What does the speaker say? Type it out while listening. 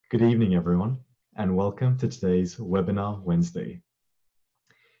Good evening, everyone, and welcome to today's Webinar Wednesday.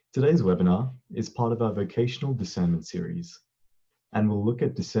 Today's webinar is part of our Vocational Discernment series, and we'll look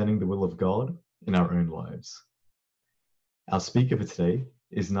at discerning the will of God in our own lives. Our speaker for today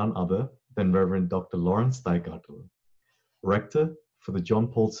is none other than Reverend Dr. Lawrence Steigartel, Rector for the John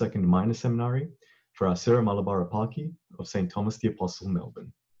Paul II Minor Seminary for our Sierra Malabar Eparchy of St. Thomas the Apostle,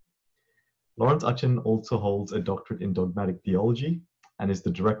 Melbourne. Lawrence Achin also holds a doctorate in dogmatic theology and is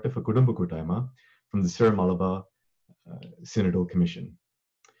the Director for Kudumba Kutayama from the Sierra Malabar Synodal Commission.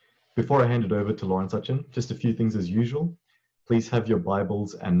 Before I hand it over to Lawrence Achin, just a few things as usual. Please have your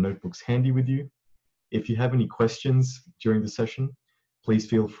Bibles and notebooks handy with you. If you have any questions during the session, please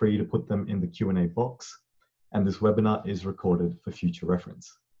feel free to put them in the Q&A box, and this webinar is recorded for future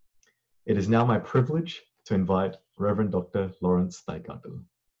reference. It is now my privilege to invite Reverend Dr. Lawrence Steigartel.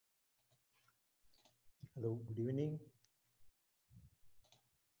 Hello, good evening.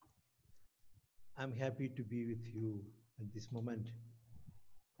 I'm happy to be with you at this moment,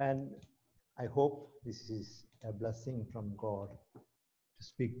 and I hope this is a blessing from God to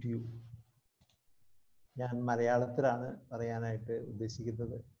speak to you. ഞാൻ മലയാളത്തിലാണ് പറയാനായിട്ട്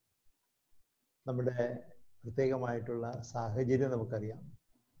ഉദ്ദേശിക്കുന്നത്. നമ്മുടെ പ്രത്യേകമായിട്ടുള്ള സാഹചര്യം നമുക്കറിയാം.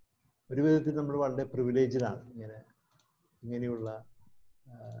 ഒരു വിധത്തിൽ നമ്മൾ വളരെ പ്രിവിലേജിലാണ് ഇങ്ങനെയുള്ള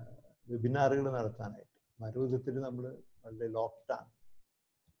വെബിനാറുകൾ നടത്താനായിട്ട്. മറുവിധത്തിൽ നമ്മൾ വളരെ ലോക്ക്ഡാണ്.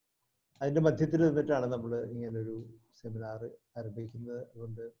 അതിൻ്റെ മധ്യത്തിൽ നിന്നിട്ടാണ് നമ്മൾ ഇങ്ങനൊരു സെമിനാർ ആരംഭിക്കുന്നത്.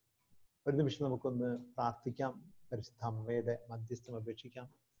 അതുകൊണ്ട് ഒരു നിമിഷം നമുക്കൊന്ന് പ്രാർത്ഥിക്കാം, പരിശുദ്ധ അമ്മയുടെ മധ്യസ്ഥം അപേക്ഷിക്കാം.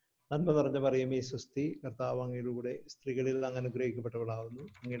 നന്മ നിറഞ്ഞ പറയുമേ സ്വസ്തി, കർത്താവ് അങ്ങയുടെ കൂടെ സ്ത്രീകളിൽ അങ്ങ് അനുഗ്രഹിക്കപ്പെട്ടവളാവുന്നു,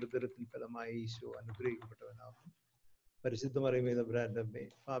 അങ്ങയുടെ ദുരത്തിൽ ഫലമായി ഈശോ അനുഗ്രഹിക്കപ്പെട്ടവനാവുന്നു. പരിശുദ്ധ മറിയമേ തമ്പുരാൻ്റെ അമ്മേ,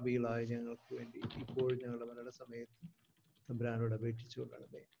 പാപികളായ ഞങ്ങൾക്ക് വേണ്ടി ഇപ്പോഴും ഞങ്ങളുടെ മരണസമയത്ത് തമ്പുരാനോട്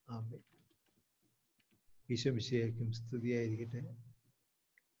അപേക്ഷിച്ചുകൊള്ളണമേ. ആമേൻ. ഈശോ മിശിഹായ്ക്കും സ്തുതിയായിരിക്കട്ടെ.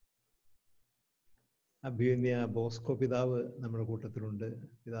 അഭിവന്യ ബോസ്കോ പിതാവ് നമ്മുടെ കൂട്ടത്തിലുണ്ട്.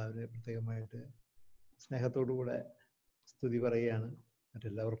 പിതാവിനെ പ്രത്യേകമായിട്ട് സ്നേഹത്തോടുകൂടെ സ്തുതി പറയുകയാണ്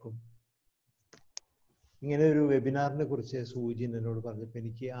മറ്റെല്ലാവർക്കും. ഇങ്ങനെ ഒരു വെബിനാറിനെ കുറിച്ച് സൂചിൻ എന്നോട് പറഞ്ഞപ്പോൾ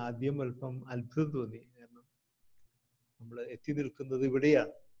എനിക്ക് ആദ്യം അല്പം അത്ഭുതം തോന്നി. കാരണം നമ്മൾ എത്തി നിൽക്കുന്നത്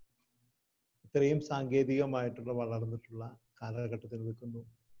ഇവിടെയാണ്. ഇത്രയും സാങ്കേതികമായിട്ടുള്ള വളർന്നിട്ടുള്ള കാലഘട്ടത്തിൽ നിൽക്കുന്നു.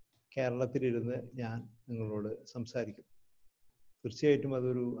 കേരളത്തിലിരുന്ന് ഞാൻ നിങ്ങളോട് സംസാരിക്കും. തീർച്ചയായിട്ടും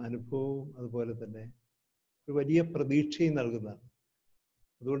അതൊരു അനുഭവവും അതുപോലെ തന്നെ ഒരു വലിയ പ്രതീക്ഷയും നൽകുന്നതാണ്.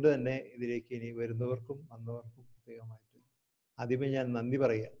 അതുകൊണ്ട് തന്നെ ഇതിലേക്ക് ഇനി വരുന്നവർക്കും വന്നവർക്കും പ്രത്യേകമായിട്ട് ആദ്യമേ ഞാൻ നന്ദി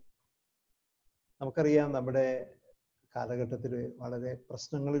പറയുക. നമുക്കറിയാം, നമ്മുടെ കാലഘട്ടത്തിൽ വളരെ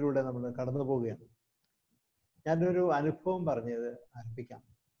പ്രശ്നങ്ങളിലൂടെ നമ്മൾ കടന്നു പോവുകയാണ്. ഞാനൊരു അനുഭവം പറഞ്ഞത് ആരംഭിക്കാം.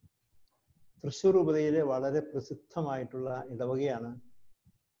 തൃശ്ശൂർ ഉപതയിലെ വളരെ പ്രസിദ്ധമായിട്ടുള്ള ഇടവകയാണ്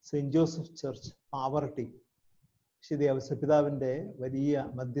സെയിൻറ്റ് ജോസഫ് ചർച്ച് പാവറട്ടി. വിശുദ്ധ ഔസേപ്പിതാവിൻ്റെ വലിയ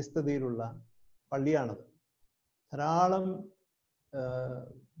മധ്യസ്ഥതയിലുള്ള പള്ളിയാണത്. ധാരാളം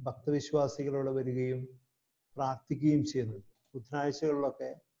ഭക്തവിശ്വാസികളോട് വരികയും പ്രാർത്ഥിക്കുകയും ചെയ്യുന്നുണ്ട്. ബുധനാഴ്ചകളിലൊക്കെ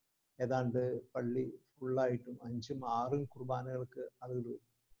ഏതാണ്ട് പള്ളി ഫുള്ളായിട്ടും 5ഉം 6ഉം കുർബാനകൾക്ക് ആളുകൾ വരും.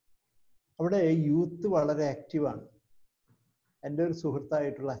 അവിടെ യൂത്ത് വളരെ ആക്റ്റീവാണ്. എൻ്റെ ഒരു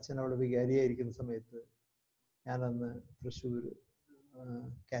സുഹൃത്തായിട്ടുള്ള അച്ഛൻ അവിടെ വികാരിയായിരിക്കുന്ന സമയത്ത് ഞാനന്ന് തൃശ്ശൂർ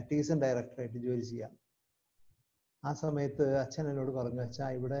കാറ്റഗിസം ഡയറക്ടറായിട്ട് ജോലി ചെയ്യാം. ആ സമയത്ത് അച്ഛൻ എന്നോട് പറഞ്ഞു, അച്ഛാ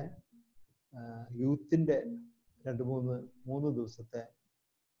ഇവിടെ യൂത്തിൻ്റെ 2-3 ദിവസത്തെ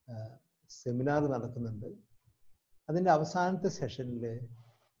സെമിനാർ നടക്കുന്നുണ്ട്. അതിൻ്റെ അവസാനത്തെ സെഷനിൽ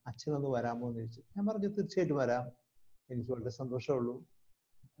അച്ഛനൊന്ന് വരാമോ എന്ന് ചോദിച്ചു. ഞാൻ പറഞ്ഞു തീർച്ചയായിട്ടും വരാം, എനിക്ക് വളരെ സന്തോഷമുള്ളൂ.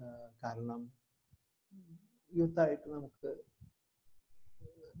 കാരണം യൂത്തായിട്ട് നമുക്ക്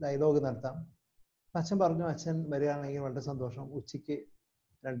ഡയലോഗ് നടത്താം. അച്ഛൻ പറഞ്ഞു, അച്ഛൻ വരികയാണെങ്കിൽ വളരെ സന്തോഷം, ഉച്ചയ്ക്ക്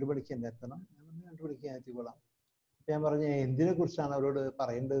 2 മണിക്ക് എന്നെ എത്തണം. ഞാൻ പറഞ്ഞു 2 മണിക്ക് ഞാൻ എത്തിക്കൊള്ളാം. അപ്പം ഞാൻ പറഞ്ഞു എന്തിനെ കുറിച്ചാണ് അവരോട്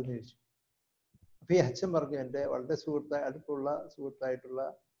പറയേണ്ടതെന്ന് ചോദിച്ചു. അപ്പം ഈ അച്ഛൻ പറഞ്ഞു, എൻ്റെ വളരെ അടുപ്പുള്ള സുഹൃത്തായിട്ടുള്ള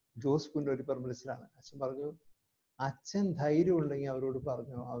ജോസ് പുന്നൂരി പെർമിലിസിലാണ്. അച്ഛൻ പറഞ്ഞു, അച്ഛൻ ധൈര്യം ഉണ്ടെങ്കിൽ അവരോട്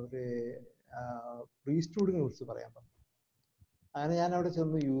പറഞ്ഞു അവര് പ്രീസ്റ്റ്ഹുഡിനെ കുറിച്ച് പറയാൻ പറഞ്ഞു. അങ്ങനെ ഞാൻ അവിടെ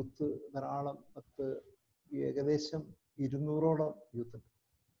ചെന്ന് യൂത്ത് ധാരാളം ഏകദേശം 200ഓളം യൂത്ത് ഉണ്ട്.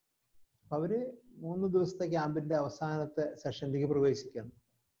 അപ്പം അവര് 3 ദിവസത്തെ ക്യാമ്പിന്റെ അവസാനത്തെ സെഷനിലേക്ക് പ്രവേശിക്കുകയാണ്.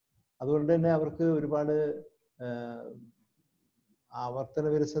 അതുകൊണ്ട് തന്നെ അവർക്ക് ഒരുപാട് ആവർത്തന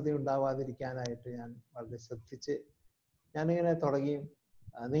വിരസത ഉണ്ടാവാതിരിക്കാനായിട്ട് ഞാൻ വളരെ ശ്രദ്ധിച്ച് ഞാനിങ്ങനെ തുടങ്ങി.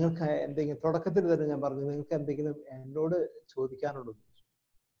 നിങ്ങൾക്ക് എന്തെങ്കിലും തുടക്കത്തിൽ തന്നെ ഞാൻ പറഞ്ഞു, നിങ്ങൾക്ക് എന്തെങ്കിലും എന്നോട് ചോദിക്കാനുണ്ടോ?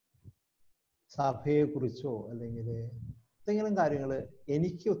 സഭയെ കുറിച്ചോ അല്ലെങ്കിൽ എന്തെങ്കിലും കാര്യങ്ങൾ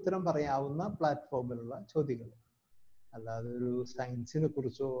എനിക്ക് ഉത്തരം പറയാവുന്ന പ്ലാറ്റ്ഫോമിലുള്ള ചോദ്യങ്ങൾ, അല്ലാതെ ഒരു സയൻസിനെ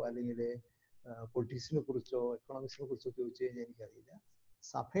കുറിച്ചോ അല്ലെങ്കിൽ പൊളിറ്റിക്സിനെ കുറിച്ചോ എക്കണോമിക്സിനെ കുറിച്ചോ ചോദിച്ചു കഴിഞ്ഞാൽ എനിക്കറിയില്ല.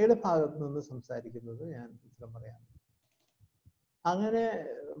 സഭയുടെ ഭാഗത്ത് നിന്ന് സംസാരിക്കുന്നത് ഞാൻ ഉത്തരം പറയാം. അങ്ങനെ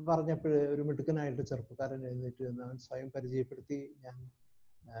പറഞ്ഞപ്പോൾ ഒരു മിടുക്കനായിട്ട് ചെറുപ്പക്കാരൻ എഴുന്നേറ്റ് നിന്ന് അവൻ സ്വയം പരിചയപ്പെടുത്തി, ഞാൻ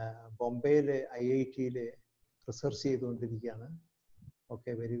ബോംബെയിലെ IIT റിസർച്ച് ചെയ്തുകൊണ്ടിരിക്കുകയാണ്.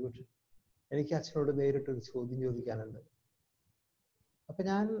 Okay, very good. എനിക്ക് അച്ഛനോട് നേരിട്ടൊരു ചോദ്യം ചോദിക്കാനുണ്ട്. അപ്പൊ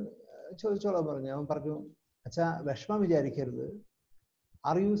ഞാൻ ചോദിച്ചോളാൻ പറഞ്ഞു. അവൻ പറഞ്ഞു, അച്ഛാ വിഷമം വിചാരിക്കരുത്.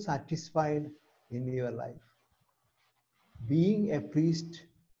 Are you satisfied in your life? Being a priest,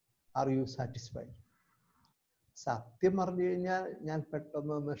 are you satisfied? സത്യം പറഞ്ഞു കഴിഞ്ഞാൽ ഞാൻ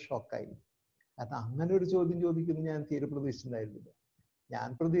പെട്ടെന്നൊന്ന് ഷോക്കായി. കാരണം അങ്ങനെ ഒരു ചോദ്യം ചോദിക്കുന്നത് ഞാൻ തീരെ പ്രതീക്ഷിച്ചിട്ടുണ്ടായിരുന്നില്ല. ഞാൻ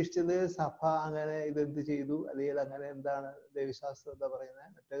പ്രതീക്ഷിച്ചത് സഭ അങ്ങനെ ഇതെന്ത് ചെയ്തു, അല്ലെങ്കിൽ അങ്ങനെ എന്താണ് ദൈവശാസ്ത്രം എന്താ പറയുന്നത്,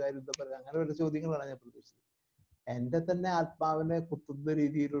 മറ്റേ കാര്യം എന്താ പറയുക, അങ്ങനെ വല്ല ചോദ്യങ്ങളാണ് ഞാൻ പ്രതീക്ഷിച്ചത്. എൻ്റെ തന്നെ ആത്മാവിനെ കുത്തുന്ന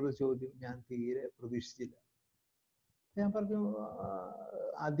രീതിയിലുള്ള ചോദ്യം ഞാൻ തീരെ പ്രതീക്ഷിച്ചില്ല. ഞാൻ പറഞ്ഞു,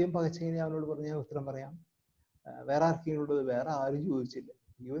 ആദ്യം പകച്ചെങ്ങനെ അവനോട് പറഞ്ഞു, ഞാൻ ഉത്തരം പറയാം. വേറെ ആർക്കെങ്കിലും വേറെ ആരും ചോദിച്ചില്ല,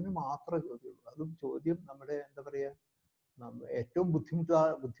 ഇവന് മാത്രമേ ചോദ്യമുള്ളൂ. അതും ചോദ്യം നമ്മുടെ എന്താ പറയുക, ഏറ്റവും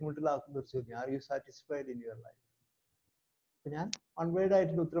ബുദ്ധിമുട്ടിലാക്കുന്ന ഒരു ചോദ്യം, are you satisfied in your life? അപ്പൊ ഞാൻ വൺ വേർഡ്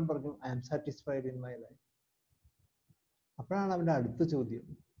ആയിട്ടുള്ള ഉത്തരം പറഞ്ഞു, I am satisfied in my life. അപ്പോഴാണ് അവന്റെ അടുത്ത ചോദ്യം,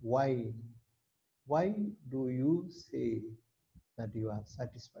 why do you say that you are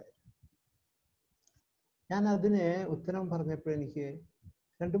satisfied? ഞാൻ അതിന് ഉത്തരം പറഞ്ഞപ്പോൾ എനിക്ക്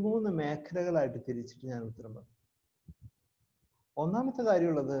 2-3 മേഖലകളായിട്ട് തിരിച്ചിട്ട് ഞാൻ ഉത്തരം പറഞ്ഞു. ഒന്നാമത്തെ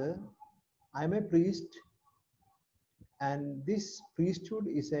കാര്യമുള്ളത്, I am a priest and this priesthood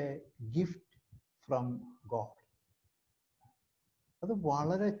is a gift from God. അത്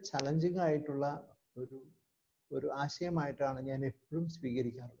വളരെ ചലഞ്ചിങ് ആയിട്ടുള്ള ഒരു ആശയമായിട്ടാണ് ഞാൻ എപ്പോഴും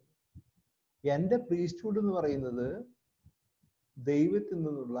സ്വീകരിക്കാറുള്ളത്. എൻ്റെ പ്രീസ്റ്റ്ഹുഡ് എന്ന് പറയുന്നത് ദൈവത്തിൽ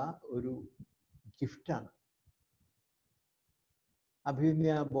നിന്നുള്ള ഒരു ഗിഫ്റ്റാണ്.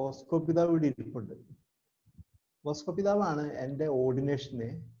 അഭിമന്യ ബോസ്കോ പിതാവ് ഇവിടെ ഇരിപ്പുണ്ട്. ബോസ്കോ പിതാവാണ് എൻ്റെ ഓർഡിനേഷനെ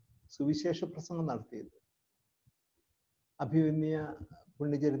സുവിശേഷ പ്രസംഗം നടത്തിയത്. അഭിമന്യ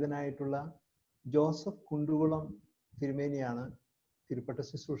പുണ്യചരിതനായിട്ടുള്ള ജോസഫ് കുണ്ടുകുളം തിരുമേനിയാണ് തിരുപ്പട്ട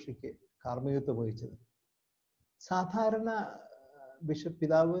ശുശ്രൂഷയ്ക്ക് കാർമ്മികത്വം വഹിച്ചത്. സാധാരണ ബിഷപ്പ്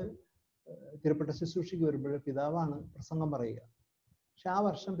പിതാവ് തിരുപ്പട്ട ശുശ്രൂഷയ്ക്ക് വരുമ്പോൾ പിതാവാണ് പ്രസംഗം പറയുക. പക്ഷെ ആ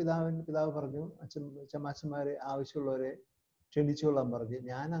വർഷം പിതാവ് പറഞ്ഞു, ചമാച്ചന്മാരെ ആവശ്യമുള്ളവരെ ക്ഷണിച്ചുകൊള്ളാൻ പറഞ്ഞ്.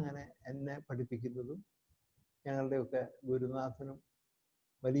 ഞാൻ അങ്ങനെ എന്നെ പഠിപ്പിക്കുന്നതും ഞങ്ങളുടെയൊക്കെ ഗുരുനാഥനും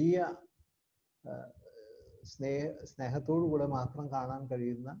വലിയ സ്നേഹത്തോടു കൂടെ മാത്രം കാണാൻ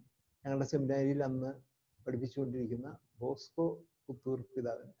കഴിയുന്ന ഞങ്ങളുടെ സെമിനാരിയിൽ അന്ന് പഠിപ്പിച്ചുകൊണ്ടിരിക്കുന്ന ബോസ്കോ പുത്തൂർ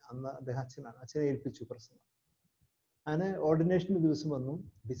പിതാവൻ, അന്ന് അദ്ദേഹം അച്ഛനെ ഏൽപ്പിച്ചു പ്രസംഗം. അങ്ങനെ ഓർഡിനേഷൻ ദിവസം വന്നു.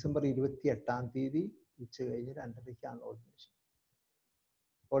 ഡിസംബർ 28-ാം തീയതി ഉച്ച കഴിഞ്ഞ് 2:30-ക്കാണ് ഓർഡിനേഷൻ.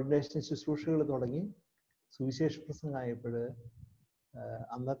 ഓർഡിനേഷൻ ശുശ്രൂഷകൾ തുടങ്ങി. സുവിശേഷ പ്രസംഗമായപ്പോൾ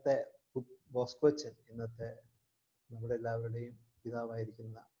അന്നത്തെ ബോസ്കോ അച്ഛൻ, ഇന്നത്തെ നമ്മുടെ എല്ലാവരുടെയും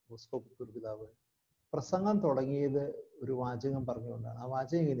പിതാവായിരിക്കുന്ന ബോസ്കോ പുത്തൂർ പിതാവ് പ്രസംഗം തുടങ്ങിയത് ഒരു വാചകം പറഞ്ഞുകൊണ്ടാണ്. ആ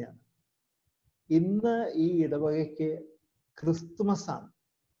വാചകം ഇങ്ങനെയാണ്, ഇന്ന് ഈ ഇടവകയ്ക്ക് ക്രിസ്തുമസ് ആണ്.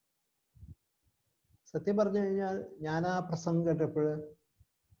 സത്യം പറഞ്ഞു കഴിഞ്ഞാൽ ഞാൻ ആ പ്രസംഗം കേട്ടപ്പോൾ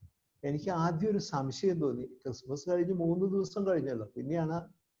എനിക്ക് ആദ്യം ഒരു സംശയം തോന്നി. ക്രിസ്മസ് കഴിഞ്ഞ് 3 ദിവസം കഴിഞ്ഞല്ലോ, പിന്നെയാണ്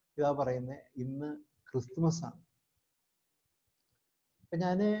ഇതാ പറയുന്നത് ഇന്ന് ക്രിസ്തുമസ് ആണ്. അപ്പൊ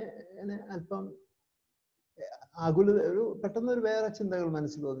ഞാന് അല്പം പെട്ടെന്നൊരു വേറെ ചിന്തകൾ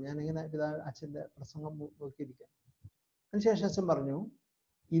മനസ്സിൽ തോന്നി. ഞാനിങ്ങനെ അച്ഛൻ്റെ പ്രസംഗം നോക്കിയിരിക്കാം. അതിനുശേഷം അച്ഛൻ പറഞ്ഞു,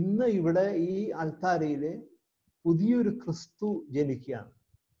 ഇന്ന് ഇവിടെ ഈ അൾത്താരയില് പുതിയൊരു ക്രിസ്തു ജനിക്കുകയാണ്.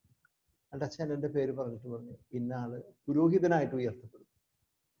 എൻ്റെ അച്ഛൻ എൻ്റെ പേര് പറഞ്ഞിട്ട് പറഞ്ഞു, ഇന്നാള് പുരോഹിതനായിട്ട് ഉയർത്തപ്പെടും.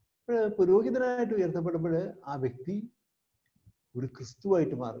 പുരോഹിതനായിട്ട് ഉയർത്തപ്പെടുമ്പോൾ ആ വ്യക്തി ഒരു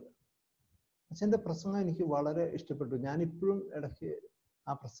ക്രിസ്തുവായിട്ട് മാറുക. അച്ഛൻ്റെ പ്രസംഗം എനിക്ക് വളരെ ഇഷ്ടപ്പെട്ടു. ഞാനിപ്പോഴും ഇടയ്ക്ക്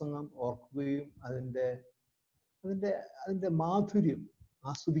ആ പ്രസംഗം ഓർക്കുകയും അതിൻ്റെ മാധുര്യം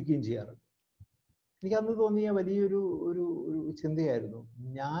ആസ്വദിക്കുകയും ചെയ്യാറുണ്ട്. എനിക്ക് അന്ന് തോന്നിയ വലിയൊരു ചിന്തയായിരുന്നു,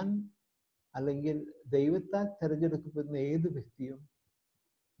 ഞാൻ അല്ലെങ്കിൽ ദൈവത്താൽ തിരഞ്ഞെടുക്കപ്പെടുന്ന ഏത് വ്യക്തിയും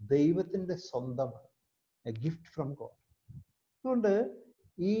ദൈവത്തിൻ്റെ സ്വന്തമാണ്, എ ഗിഫ്റ്റ് ഫ്രം ഗോഡ്. അതുകൊണ്ട്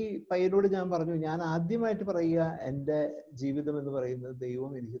ഈ പയ്യനോട് ഞാൻ പറഞ്ഞു, ഞാൻ ആദ്യമായിട്ട് പറയുക, എൻ്റെ ജീവിതം എന്ന് പറയുന്നത്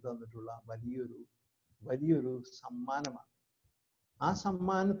ദൈവം എനിക്ക് തന്നിട്ടുള്ള വലിയൊരു സമ്മാനമാണ്. ആ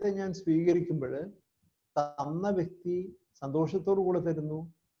സമ്മാനത്തെ ഞാൻ സ്വീകരിക്കുമ്പോൾ തന്ന വ്യക്തി സന്തോഷത്തോടു കൂടെ തരുന്നു,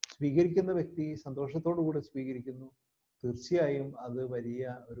 സ്വീകരിക്കുന്ന വ്യക്തി സന്തോഷത്തോടു കൂടെ സ്വീകരിക്കുന്നു. തീർച്ചയായും അത് വലിയ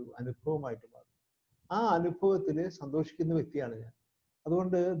ഒരു അനുഭവമായിട്ട് മാറും. ആ അനുഭവത്തിൽ സന്തോഷിക്കുന്ന വ്യക്തിയാണ് ഞാൻ.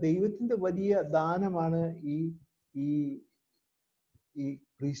 അതുകൊണ്ട് ദൈവത്തിൻ്റെ വലിയ ദാനമാണ് ഈ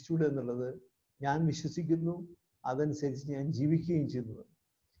പ്രീസ്റ്റ്ഹുഡ് എന്നുള്ളത് ഞാൻ വിശ്വസിക്കുന്നു. അതനുസരിച്ച് ഞാൻ ജീവിക്കുകയും ചെയ്യുന്നു.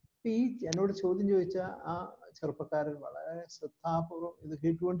 എന്നോട് ചോദ്യം ചോദിച്ച ആ ചെറുപ്പക്കാരൻ വളരെ ശ്രദ്ധാപൂർവം ഇത്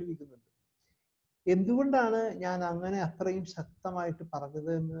കേട്ടുകൊണ്ടിരിക്കുന്നുണ്ട്. എന്തുകൊണ്ടാണ് ഞാൻ അങ്ങനെ അത്രയും ശക്തമായിട്ട് പറഞ്ഞത്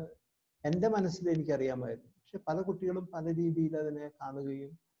എന്ന് എൻ്റെ മനസ്സിൽ എനിക്കറിയാമായിരുന്നു. പക്ഷെ പല കുട്ടികളും പല രീതിയിൽ അതിനെ കാണുകയും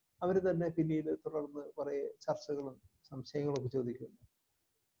അവർ തന്നെ പിന്നീട് തുടർന്ന് കുറെ ചർച്ചകളും സംശയങ്ങളൊക്കെ ചോദിക്കുന്നു.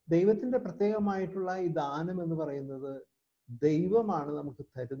 ദൈവത്തിന്റെ പ്രത്യേകമായിട്ടുള്ള ഈ ദാനം എന്ന് പറയുന്നത് ദൈവമാണ് നമുക്ക്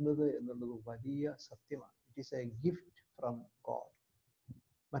തരുന്നത് എന്നുള്ളത് വലിയ സത്യമാണ്. It is a gift from God.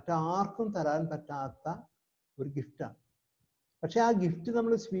 മറ്റാർക്കും തരാൻ പറ്റാത്ത ഒരു ഗിഫ്റ്റാണ്. പക്ഷെ ആ ഗിഫ്റ്റ്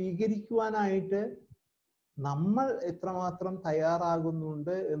നമ്മൾ സ്വീകരിക്കുവാനായിട്ട് നമ്മൾ എത്രമാത്രം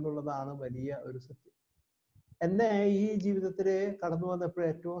തയ്യാറാകുന്നുണ്ട് എന്നുള്ളതാണ് വലിയ ഒരു സത്യം. എന്നെ ഈ ജീവിതത്തിൽ കടന്നു വന്നപ്പോൾ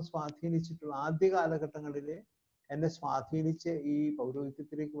ഏറ്റവും സ്വാധീനിച്ചിട്ടുള്ള ആദ്യ കാലഘട്ടങ്ങളിൽ എന്നെ സ്വാധീനിച്ച് ഈ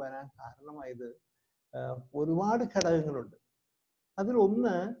പൗരോഹിത്യത്തിലേക്ക് വരാൻ കാരണമായത് ഒരുപാട് ഘടകങ്ങളുണ്ട്.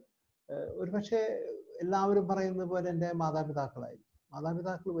 അതിലൊന്ന് ഒരുപക്ഷെ എല്ലാവരും പറയുന്നത് പോലെ എൻ്റെ മാതാപിതാക്കളായിരിക്കും.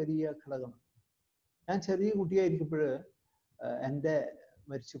 മാതാപിതാക്കൾ വലിയ ഘടകമാണ്. ഞാൻ ചെറിയ കുട്ടിയായിരിക്കുമ്പോൾ എൻ്റെ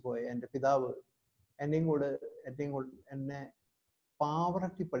മരിച്ചുപോയ എൻ്റെ പിതാവ് എന്നെ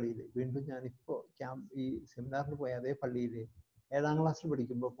പാവറട്ടി പള്ളിയിൽ, വീണ്ടും ഞാനിപ്പോൾ ഈ സെമിനാറിന് പോയ അതേ പള്ളിയിൽ 7ാം ക്ലാസ്സിൽ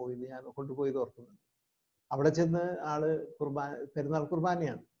പഠിക്കുമ്പോൾ പോയത് ഞാൻ കൊണ്ടുപോയത് ഓർക്കുന്നുണ്ട്. അവിടെ ചെന്ന് ആള് പെരുന്നാൾ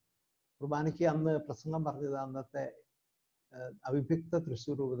കുർബാനയാണ്. കുർബാനയ്ക്ക് അന്ന് പ്രസംഗം പറഞ്ഞത് അന്നത്തെ അവിഭക്ത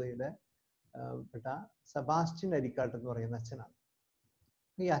തൃശ്ശൂർ രൂപതയുടെ പെട്ട സെബാസ്റ്റ്യൻ അരിക്കാട്ട് എന്ന് പറയുന്ന അച്ഛനാണ്.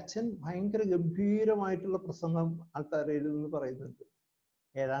 ഈ അച്ഛൻ ഭയങ്കര ഗംഭീരമായിട്ടുള്ള പ്രസംഗം ആൾക്കാരിൽ നിന്ന് പറയുന്നുണ്ട്.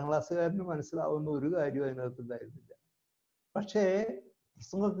 7ാം ക്ലാസ്സുകാരന് മനസ്സിലാവുന്ന ഒരു കാര്യവും അതിനകത്ത് ഉണ്ടായിരുന്നില്ല. പക്ഷേ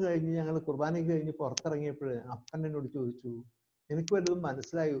പ്രസംഗമൊക്കെ കഴിഞ്ഞ് ഞങ്ങൾ കുർബാനയ്ക്ക് കഴിഞ്ഞ് പുറത്തിറങ്ങിയപ്പോൾ അപ്പൻ എന്നോട് ചോദിച്ചു, എനിക്ക് വല്ലതും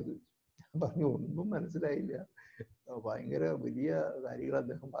മനസ്സിലായോ ചോദിച്ചു. ഞാൻ പറഞ്ഞു, ഒന്നും മനസ്സിലായില്ല, ഭയങ്കര വലിയ കാര്യങ്ങൾ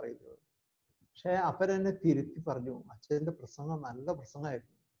അദ്ദേഹം പറയുന്നത്. പക്ഷെ അപ്പൻ എന്നെ തിരുത്തി പറഞ്ഞു, അച്ഛൻ്റെ പ്രസംഗം നല്ല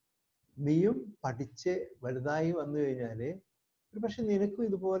പ്രസംഗമായിരുന്നു, നീയും പഠിച്ച് വലുതായി വന്നു കഴിഞ്ഞാല് ഒരു പക്ഷെ നിനക്കും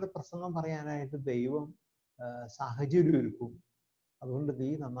ഇതുപോലെ പ്രസംഗം പറയാനായിട്ട് ദൈവം സാഹചര്യം ഒരുക്കും. അതുകൊണ്ട് നീ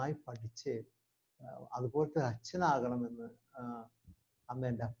നന്നായി പഠിച്ച് അതുപോലത്തെ ഒരു അച്ഛനാകണമെന്ന് അന്ന്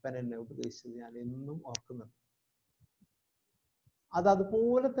എൻ്റെ അപ്പൻ എന്നെ ഉപദേശിച്ചത് ഞാൻ എന്നും ഓർക്കുന്നുണ്ട്.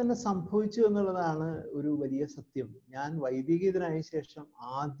 അതുപോലെ തന്നെ സംഭവിച്ചു എന്നുള്ളതാണ് ഒരു വലിയ സത്യം. ഞാൻ വൈദികനായ ശേഷം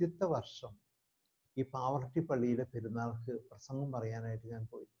ആദ്യത്തെ വർഷം ഈ പാവറട്ടി പള്ളിയിലെ പെരുന്നാൾക്ക് പ്രസംഗം പറയാനായിട്ട് ഞാൻ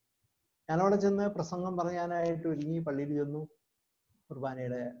പോയി. ഞാനവിടെ ചെന്ന് പ്രസംഗം പറയാനായിട്ട് ഒരുങ്ങി പള്ളിയിൽ ചെന്നു.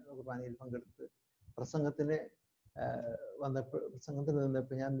 കുർബാനയിൽ പങ്കെടുത്ത് പ്രസംഗത്തിന്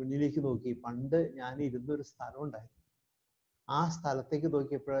നിന്നപ്പോൾ ഞാൻ മുന്നിലേക്ക് നോക്കി. പണ്ട് ഞാൻ ഇരുന്നൊരു സ്ഥലം ഉണ്ടായിരുന്നു. ആ സ്ഥലത്തേക്ക്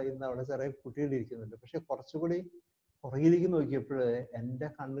നോക്കിയപ്പോൾ ഇന്ന് അവിടെ ചെറിയ കുട്ടികൾ ഇരിക്കുന്നുണ്ട്. പക്ഷെ കുറച്ചുകൂടി പുറകിലേക്ക് നോക്കിയപ്പോൾ എൻ്റെ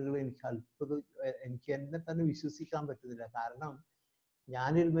കണ്ണുകൾ എനിക്ക് എന്നെ തന്നെ വിശ്വസിക്കാൻ പറ്റുന്നില്ല. കാരണം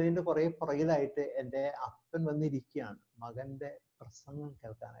ഞാനിരുന്നതിൻ്റെ കുറേ പുറകിലായിട്ട് എൻ്റെ അപ്പൻ വന്നിരിക്കുകയാണ് മകൻ്റെ പ്രസംഗം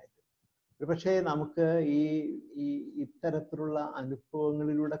കേൾക്കാനായിട്ട്. ഒരു പക്ഷേ നമുക്ക് ഈ ഇത്തരത്തിലുള്ള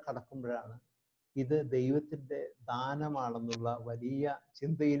അനുഭവങ്ങളിലൂടെ കടക്കുമ്പോഴാണ് ഇത് ദൈവത്തിൻ്റെ ദാനമാണെന്നുള്ള വലിയ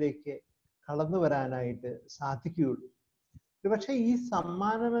ചിന്തയിലേക്ക് കടന്നു വരാനായിട്ട് സാധിക്കുകയുള്ളൂ. പക്ഷെ ഈ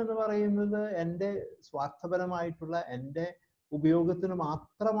സമ്മാനം എന്ന് പറയുന്നത് എൻ്റെ സ്വാർത്ഥപരമായിട്ടുള്ള എൻ്റെ ഉപയോഗത്തിന്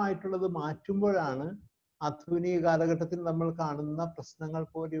മാത്രമായിട്ടുള്ളത് മാറ്റുമ്പോഴാണ് ആധുനിക കാലഘട്ടത്തിൽ നമ്മൾ കാണുന്ന പ്രശ്നങ്ങൾ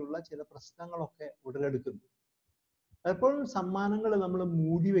പോലെയുള്ള ചില പ്രശ്നങ്ങളൊക്കെ ഉടലെടുക്കുന്നത്. പലപ്പോഴും സമ്മാനങ്ങൾ നമ്മൾ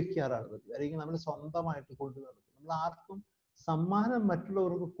മൂടി വെക്കാറാണ്, അല്ലെങ്കിൽ നമ്മൾ സ്വന്തമായിട്ട് കൊണ്ടു നടക്കും. നമ്മൾ ആർക്കും സമ്മാനം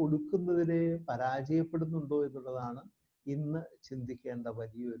മറ്റുള്ളവർക്ക് കൊടുക്കുന്നതിൽ പരാജയപ്പെടുന്നുണ്ടോ എന്നുള്ളതാണ് ഇന്ന് ചിന്തിക്കേണ്ട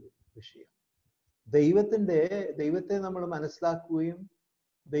വലിയൊരു വിഷയം. ദൈവത്തെ നമ്മൾ മനസ്സിലാക്കുകയും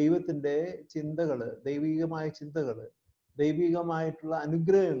ദൈവത്തിൻ്റെ ചിന്തകള്, ദൈവികമായ ചിന്തകള്, ദൈവികമായിട്ടുള്ള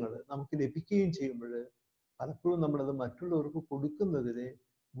അനുഗ്രഹങ്ങൾ നമുക്ക് ലഭിക്കുകയും ചെയ്യുമ്പോൾ പലപ്പോഴും നമ്മളത് മറ്റുള്ളവർക്ക് കൊടുക്കുന്നതിൽ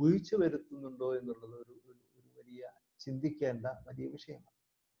വീഴ്ച വരുത്തുന്നുണ്ടോ എന്നുള്ളത് ഒരു വലിയ ചിന്തിക്കേണ്ട വലിയ വിഷയമാണ്.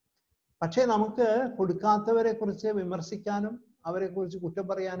 പക്ഷേ നമുക്ക് കൊടുക്കാത്തവരെ കുറിച്ച് വിമർശിക്കാനും അവരെ കുറിച്ച് കുറ്റം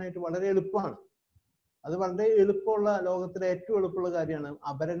പറയാനായിട്ട് വളരെ എളുപ്പമാണ്. അത് വളരെ എളുപ്പമുള്ള, ലോകത്തിലെ ഏറ്റവും എളുപ്പമുള്ള കാര്യമാണ്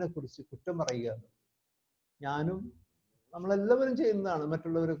അവരെ കുറിച്ച് കുറ്റം പറയുക. നമ്മളെല്ലാവരും ചെയ്യുന്നതാണ്,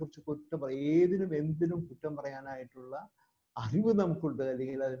 മറ്റുള്ളവരെ കുറിച്ച് കുറ്റം പറയും. ഏതിനും എന്തിനും കുറ്റം പറയാനായിട്ടുള്ള അറിവ് നമുക്കുണ്ട്,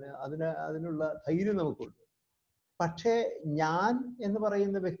 അല്ലെങ്കിൽ അതിനുള്ള ധൈര്യം നമുക്കുണ്ട്. പക്ഷേ ഞാൻ എന്ന്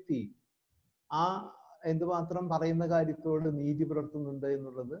പറയുന്ന വ്യക്തി എന്തുമാത്രം പറയുന്ന കാര്യത്തോട് നീതി പുലർത്തുന്നുണ്ട്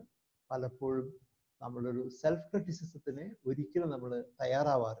എന്നുള്ളത് പലപ്പോഴും നമ്മളൊരു സെൽഫ് ക്രിറ്റിസിസത്തിന് ഒരിക്കലും നമ്മൾ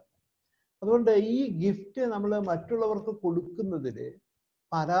തയ്യാറാവാറില്ല. അതുകൊണ്ട് ഈ ഗിഫ്റ്റ് നമ്മൾ മറ്റുള്ളവർക്ക് കൊടുക്കുന്നതിൽ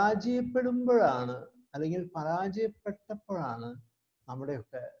പരാജയപ്പെടുമ്പോഴാണ്, അല്ലെങ്കിൽ പരാജയപ്പെട്ടപ്പോഴാണ്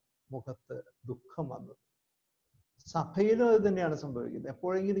നമ്മുടെയൊക്കെ മുഖത്ത് ദുഃഖം വന്നത്. സഭയിലും അത് തന്നെയാണ് സംഭവിക്കുന്നത്.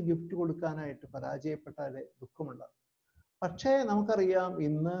 എപ്പോഴെങ്കിലും ഗിഫ്റ്റ് കൊടുക്കാനായിട്ട് പരാജയപ്പെട്ടാലേ ദുഃഖമുണ്ടാകും. പക്ഷേ നമുക്കറിയാം,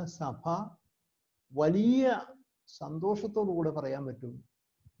 ഇന്ന് സഭ വലിയ സന്തോഷത്തോടു കൂടെ പറയാൻ പറ്റും,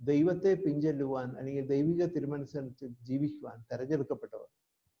 ദൈവത്തെ പിൻചെല്ലുവാൻ അല്ലെങ്കിൽ ദൈവിക തിരുമനസ്സനുസരിച്ച് ജീവിക്കുവാൻ തെരഞ്ഞെടുക്കപ്പെട്ടവർ,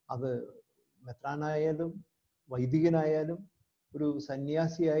 അത് മെത്രാനായാലും വൈദികനായാലും ഒരു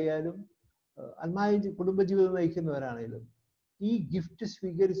സന്യാസിയായാലും ആത്മായ കുടുംബജീവിതം നയിക്കുന്നവരാണെങ്കിലും ഈ ഗിഫ്റ്റ്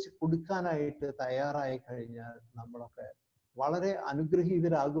സ്വീകരിച്ച് കൊടുക്കാനായിട്ട് തയ്യാറായി കഴിഞ്ഞാൽ നമ്മളൊക്കെ വളരെ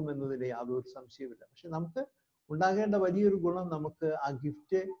അനുഗ്രഹീതരാകുമെന്നതിൽ യാതൊരു സംശയമില്ല. പക്ഷെ നമുക്ക് ഉണ്ടാകേണ്ട വലിയൊരു ഗുണം, നമുക്ക് ആ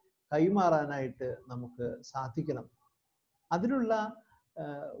ഗിഫ്റ്റ് കൈമാറാനായിട്ട് നമുക്ക് സാധിക്കണം. അതിനുള്ള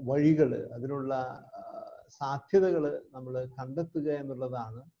വഴികൾ, അതിനുള്ള സാധ്യതകൾ നമ്മൾ കണ്ടെത്തുക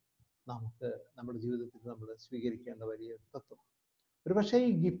എന്നുള്ളതാണ് നമുക്ക് നമ്മുടെ ജീവിതത്തിൽ നമ്മൾ സ്വീകരിക്കേണ്ട വലിയ തത്വം. ഒരു പക്ഷേ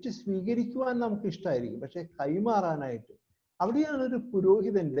ഈ ഗിഫ്റ്റ് സ്വീകരിക്കുവാൻ നമുക്ക് ഇഷ്ടമായിരിക്കും, പക്ഷെ കൈമാറാനായിട്ട് അവിടെയാണ് ഒരു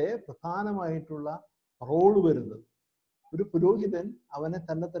പുരോഹിതന്റെ പ്രധാനമായിട്ടുള്ള റോള് വരുന്നത്. ഒരു പുരോഹിതൻ അവനെ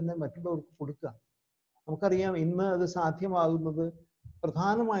തന്നെ മറ്റുള്ളവർക്ക് കൊടുക്കുക. നമുക്കറിയാം ഇന്ന് അത് സാധ്യമാകുന്നത്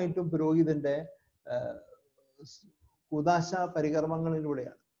പ്രധാനമായിട്ടും പുരോഹിതന്റെ കൂദാശ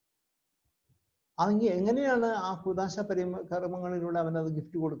പരികർമ്മങ്ങളിലൂടെയാണ്. എങ്ങനെയാണ് ആ കൂദാശ പരികർമ്മങ്ങളിലൂടെ അവനത്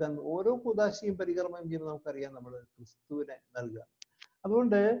ഗിഫ്റ്റ് കൊടുക്കാൻ? ഓരോ കൂദാശയും പരികർമ്മം ചെയ്യുമ്പോൾ നമുക്കറിയാം നമ്മൾ ക്രിസ്തുവിനെ നൽകുക.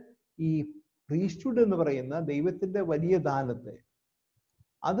 അതുകൊണ്ട് ഈ പ്രീസ്റ്റ്ഹുഡ് എന്ന് പറയുന്ന ദൈവത്തിന്റെ വലിയ ദാനത്തെ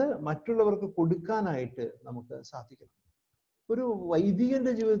അത് മറ്റുള്ളവർക്ക് കൊടുക്കാനായിട്ട് നമുക്ക് സാധിക്കണം. ഒരു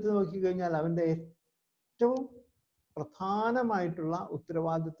വൈദികന്റെ ജീവിതത്തിൽ നോക്കിക്കഴിഞ്ഞാൽ അവന്റെ ഏറ്റവും പ്രധാനമായിട്ടുള്ള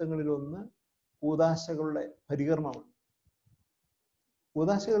ഉത്തരവാദിത്തങ്ങളിലൊന്ന് കൂദാശകളുടെ പരികർമ്മമാണ്.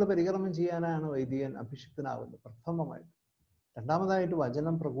 കൂദാശകൾ പരികർമ്മം ചെയ്യാനാണ് വൈദികൻ അഭിഷിക്തനാവുന്നത് പ്രഥമമായിട്ട്. രണ്ടാമതായിട്ട്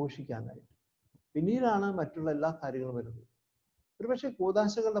വചനം പ്രഘോഷിക്കാനായിട്ട്. പിന്നീടാണ് മറ്റുള്ള എല്ലാ കാര്യങ്ങളും വരുന്നത്. ഒരുപക്ഷെ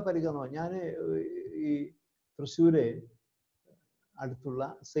കൂദാശകളുടെ പരികർമ്മം, ഞാൻ ഈ തൃശ്ശൂരെ അടുത്തുള്ള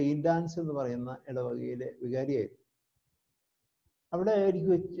സെയിന്റ് ആൻസ് എന്ന് പറയുന്ന ഇടവകയിലെ വികാരിയായിരുന്നു. അവിടെ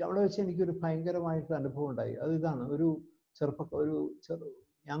വെച്ച് എനിക്കൊരു ഭയങ്കരമായിട്ട് അനുഭവം ഉണ്ടായി. അത് ഇതാണ്, ഒരു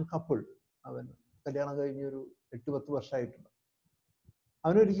യങ് കപ്പിൾ, അവൻ കല്യാണം കഴിഞ്ഞ് ഒരു 8-10 വർഷമായിട്ടുണ്ട്.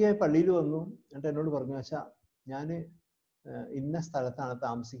 അവനൊരിക്കൽ പള്ളിയിൽ വന്നു, എന്നിട്ട് എന്നോട് പറഞ്ഞു, "അച്ഛാ, ഞാൻ ഇന്ന സ്ഥലത്താണ്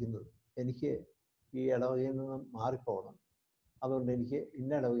താമസിക്കുന്നത്, എനിക്ക് ഈ ഇടവകയിൽ നിന്ന് മാറിപ്പോകണം, അതുകൊണ്ട് എനിക്ക്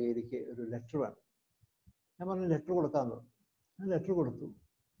ഇന്ന ഇടവകയിലേക്ക് ഒരു ലെറ്റർ വേണം." ഞാൻ പറഞ്ഞു, "ലെറ്റർ കൊടുക്കാമെന്ന്." ഞാൻ ലെറ്റർ കൊടുത്തു.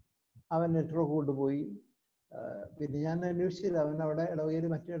 അവൻ ലെറ്ററൊക്കെ കൊണ്ടുപോയി. പിന്നെ ഞാൻ അന്വേഷിച്ചില്ല, അവൻ അവിടെ ഇടവകയിൽ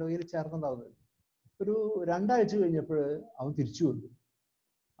മറ്റേ ഇടവകയിൽ ചേർന്നുണ്ടാവുന്നത്. ഒരു 2 ആഴ്ച കഴിഞ്ഞപ്പോൾ അവൻ തിരിച്ചു വന്നു.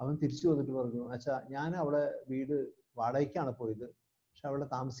 അവൻ തിരിച്ചു വന്നിട്ട് പറഞ്ഞു, "അച്ഛാ, ഞാൻ അവിടെ വീട് വാടകയ്ക്കാണ് പോയത്, പക്ഷെ അവിടെ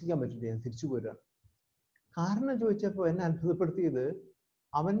താമസിക്കാൻ പറ്റില്ല, ഞാൻ തിരിച്ചു പോരാണ്." കാരണം ചോദിച്ചപ്പോൾ എന്നെ അത്ഭുതപ്പെടുത്തിയത്,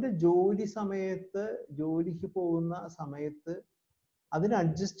 അവന്റെ ജോലി സമയത്ത്, ജോലിക്ക് പോകുന്ന സമയത്ത് അതിനെ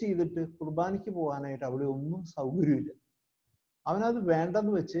അഡ്ജസ്റ്റ് ചെയ്തിട്ട് കുർബാനയ്ക്ക് പോകാനായിട്ട് അവിടെ ഒന്നും സൗകര്യമില്ല. അവനത്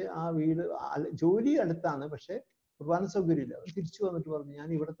വേണ്ടെന്ന് വെച്ച് ആ വീട്, ജോലി അടുത്താണ് പക്ഷെ കുർബാന സൗകര്യമില്ല. അവൻ തിരിച്ചു വന്നിട്ട് പറഞ്ഞു, "ഞാൻ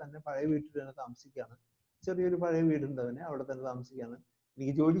ഇവിടെ തന്നെ പഴയ വീട്ടിൽ തന്നെ താമസിക്കുകയാണ്, ചെറിയൊരു പഴയ വീടുണ്ട്, അവന് അവിടെ തന്നെ താമസിക്കുകയാണ്.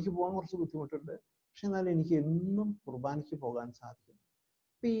 എനിക്ക് ജോലിക്ക് പോകാൻ കുറച്ച് ബുദ്ധിമുട്ടുണ്ട്, പക്ഷെ എന്നാലും എനിക്ക് എന്നും കുർബാനയ്ക്ക് പോകാൻ സാധിക്കും."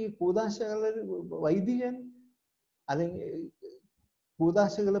 അപ്പൊ ഈ കൂദാശകളിൽ വൈദികൻ അല്ലെങ്കിൽ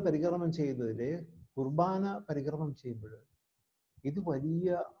കൂദാശകൾ പരികർമ്മം ചെയ്യുന്നതില്, കുർബാന പരികർമ്മം ചെയ്യുമ്പോൾ ഇത് വലിയ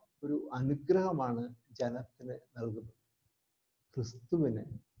ഒരു അനുഗ്രഹമാണ് ജനത്തിന് നൽകുന്നത്. ക്രിസ്തുവിനെ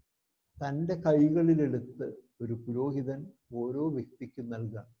തൻ്റെ കൈകളിലെടുത്ത് ഒരു പുരോഹിതൻ ഓരോ വ്യക്തിക്കും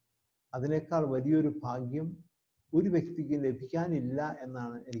നൽകാൻ, അതിനേക്കാൾ വലിയൊരു ഭാഗ്യം ഒരു വ്യക്തിക്ക് ലഭിക്കാനില്ല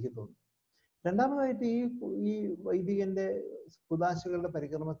എന്നാണ് എനിക്ക് തോന്നുന്നത്. രണ്ടാമതായിട്ട് ഈ വൈദികന്റെ കൂദാശകളുടെ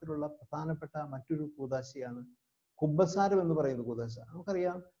പരികർമ്മത്തിലുള്ള പ്രധാനപ്പെട്ട മറ്റൊരു കൂദാശയാണ് കുമ്പസാരം എന്ന് പറയുന്ന കൂദാശ.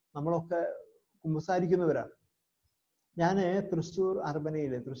 നമുക്കറിയാം, നമ്മളൊക്കെ കുമ്പസാരിക്കുന്നവരാണ്. ഞാൻ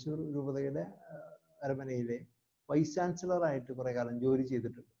തൃശ്ശൂർ രൂപതയുടെ അരമനയിലെ വൈസ് ചാൻസലറായിട്ട് കുറെ കാലം ജോലി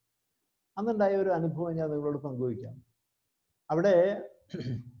ചെയ്തിട്ടുണ്ട്. അന്നുണ്ടായ ഒരു അനുഭവം ഞാൻ നിങ്ങളോട് പങ്കുവയ്ക്കാം. അവിടെ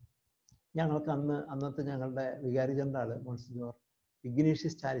ഞങ്ങൾക്ക് അന്നത്തെ ഞങ്ങളുടെ വികാരി ജനറൽ മോൺസിഞ്ഞോർ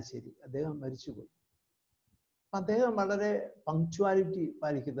ഇഗ്നേഷ്യസ് ചാലിശ്ശേരി, അദ്ദേഹം മരിച്ചുപോയി. അപ്പം അദ്ദേഹം വളരെ പങ്ക്ച്വാലിറ്റി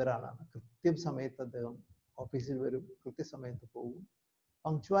പാലിക്കുന്ന ഒരാളാണ്. കൃത്യസമയത്ത് അദ്ദേഹം ഓഫീസിൽ വരും, കൃത്യസമയത്ത് പോകും.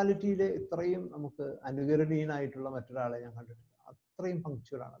 പങ്ക്ച്വാലിറ്റിയിൽ ഇത്രയും നമുക്ക് അനുകരണീയനായിട്ടുള്ള മറ്റൊരാളെ ഞാൻ കണ്ടിട്ടില്ല. അത്രയും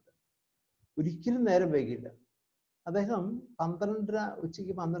പങ്ക്ച്വലാണ് അദ്ദേഹം. ഒരിക്കലും നേരം വൈകില്ല. അദ്ദേഹം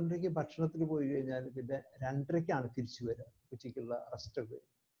ഉച്ചയ്ക്ക് 12:30 ഭക്ഷണത്തിന് പോയി കഴിഞ്ഞാൽ പിന്നെ 2:30 തിരിച്ചു വരിക, ഉച്ചയ്ക്കുള്ള റെസ്റ്റൊക്കെ.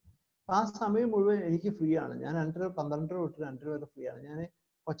 ആ സമയം മുഴുവൻ എനിക്ക് ഫ്രീ ആണ്. ഞാൻ 12:30 തൊട്ട് 2:00 വരെ ഫ്രീ ആണ്. ഞാൻ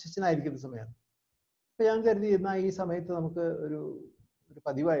കൊച്ചച്ഛനായിരിക്കുന്ന സമയമാണ്. അപ്പൊ ഞാൻ കരുതി, എന്നാൽ ഈ സമയത്ത് നമുക്ക് ഒരു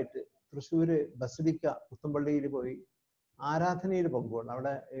പതിവായിട്ട് തൃശ്ശൂര് ബസലിക്ക പുത്തമ്പള്ളിയിൽ പോയി ആരാധനയിൽ പങ്കുകൊള്ളണം.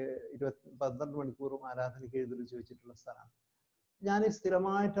 അവിടെ 12 മണിക്കൂറും ആരാധനയ്ക്ക് എഴുന്നള്ളിച്ച് വെച്ചിട്ടുള്ള സ്ഥലമാണ്. ഞാൻ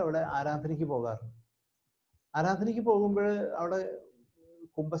സ്ഥിരമായിട്ട് അവിടെ ആരാധനയ്ക്ക് പോകാറുണ്ട്. ആരാധനയ്ക്ക് പോകുമ്പോൾ അവിടെ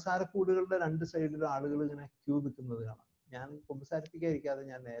കുമ്പസാരക്കൂടുകളുടെ 2 സൈഡിലും ആളുകൾ ഇങ്ങനെ ക്യൂ നിൽക്കുന്നത് കാണാം. ഞാൻ കുമ്പസാരിപ്പിക്കാതിരിക്കാതെ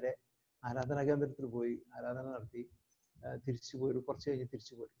ഞാൻ നേരെ ആരാധനാ കേന്ദ്രത്തിൽ പോയി ആരാധന നടത്തി തിരിച്ചു പോയി, കുറച്ച് കഴിഞ്ഞ്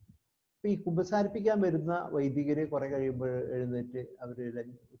തിരിച്ചു പോയി. അപ്പൊ ഈ കുമ്പസാരിപ്പിക്കാൻ വരുന്ന വൈദികരെ കുറെ കഴിയുമ്പോൾ എഴുന്നേറ്റ് അവര്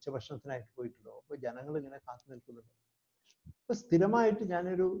ഉച്ചഭക്ഷണത്തിനായിട്ട് പോയിട്ടുണ്ടോ. അപ്പൊ ജനങ്ങൾ ഇങ്ങനെ കാത്തു നിൽക്കുന്നുണ്ട്. അപ്പൊ സ്ഥിരമായിട്ട്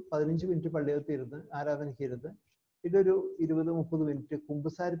ഞാനൊരു 15 മിനിറ്റ് പള്ളിയകത്ത് ഇരുന്ന് ആരാധനയ്ക്ക് ഇരുന്ന് ഇതൊരു 20-30 മിനിറ്റ്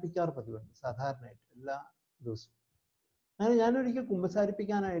കുമ്പസാരിപ്പിക്കാറ് പതിവുണ്ട് സാധാരണയായിട്ട് എല്ലാ ദിവസവും. അങ്ങനെ ഞാനൊരിക്കൽ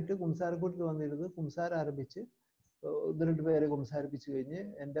കുമ്പസാരിപ്പിക്കാനായിട്ട് കുമ്പസാരക്കൂട്ടിൽ വന്നിരുന്ന് കുമ്പസാരം ആരംഭിച്ച് 1-2 പേരെ കുമ്പസാരിപ്പിച്ചു കഴിഞ്ഞ്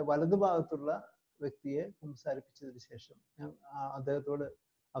എൻ്റെ വലതുഭാഗത്തുള്ള വ്യക്തിയെ കുമ്പസാരിപ്പിച്ചതിന് ശേഷം ഞാൻ അദ്ദേഹത്തോട്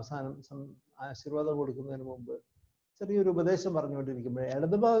അവസാനം ആശീർവാദം കൊടുക്കുന്നതിന് മുമ്പ് ചെറിയൊരു ഉപദേശം പറഞ്ഞുകൊണ്ടിരിക്കുമ്പോൾ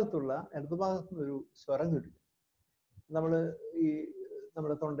ഇടതുഭാഗത്ത് ഒരു സ്വരം കിട്ടി. ഈ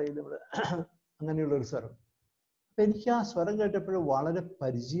നമ്മുടെ തൊണ്ടയിൽ അങ്ങനെയുള്ള ഒരു സ്വരം. അപ്പൊ എനിക്ക് ആ സ്വരം കേട്ടപ്പോഴും വളരെ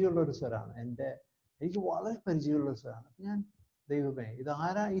പരിചയമുള്ള ഒരു സ്വരമാണ്. എനിക്ക് വളരെ പരിചയമുള്ള ഒരു സ്വരമാണ്. അപ്പൊ ഞാൻ ദൈവമേ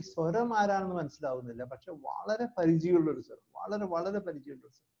ഈ സ്വരം ആരാണെന്ന് മനസ്സിലാവുന്നില്ല, പക്ഷെ വളരെ പരിചയമുള്ള ഒരു സ്വരം, വളരെ വളരെ പരിചയമുള്ള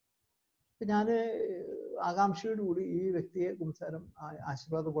ഒരു സ്വരം. അപ്പൊ ഞാൻ ആകാംക്ഷയോടുകൂടി ഈ വ്യക്തിയെ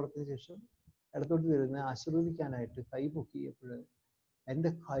ആശീർവാദം കൊടുത്തതിന് ശേഷം ഇടത്തോട്ട് വരുന്ന ആശീർവദിക്കാനായിട്ട് കൈ പൊക്കിയപ്പോൾ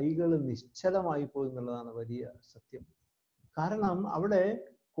എൻ്റെ കൈകൾ നിശ്ചലമായി പോയി എന്നുള്ളതാണ് വലിയ സത്യം. കാരണം അവിടെ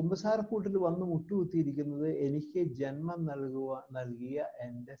കുമ്പസാരക്കൂട്ടിൽ വന്ന് മുട്ടുകുത്തിയിരിക്കുന്നത് എനിക്ക് ജന്മം നൽകിയ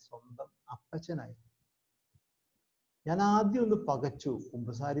എൻ്റെ സ്വന്തം അപ്പച്ചനായി. ഞാൻ ആദ്യം ഒന്ന് പകച്ചു,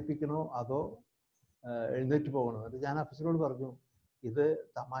 കുമ്പസാരിപ്പിക്കണോ അതോ എഴുന്നേറ്റ് പോകണോ. അത് ഞാൻ അപ്പച്ചനോട് പറഞ്ഞു, ഇത്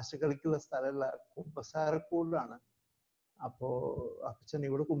തമാശ കളിക്കുള്ള സ്ഥലമല്ല, കുമ്പസാരക്കൂടാണ്. അപ്പോ അപ്പച്ചൻ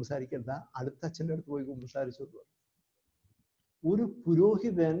ഇവിടെ കുമ്പസാരിക്കണ്ട, അടുത്ത അച്ഛൻ്റെ അടുത്ത് പോയി കുമ്പസാരിച്ചു എന്ന് പറഞ്ഞു. ഒരു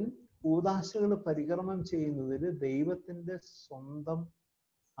പുരോഹിതൻ കൂദാശകൾ പരികർമ്മം ചെയ്യുന്നതിൽ ദൈവത്തിന്റെ സ്വന്തം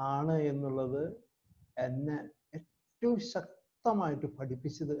ആണ് എന്നുള്ളത് എന്നെ ഏറ്റവും ശക്തമായിട്ട്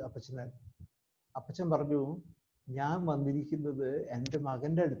പഠിപ്പിച്ചത് അപ്പച്ചനായിരുന്നു. അപ്പച്ചൻ പറഞ്ഞു, ഞാൻ വന്നിരിക്കുന്നത് എൻ്റെ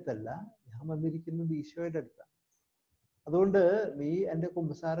മകൻ്റെ അടുത്തല്ല, ഞാൻ വന്നിരിക്കുന്നത് ഈശോയുടെ അടുത്താണ്. അതുകൊണ്ട് നീ എൻ്റെ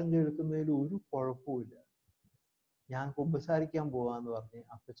കുമ്പസാരം കേൾക്കുന്നതിൽ ഒരു കുഴപ്പമില്ല, ഞാൻ കുമ്പസാരിക്കാൻ പോവാന്ന് പറഞ്ഞ്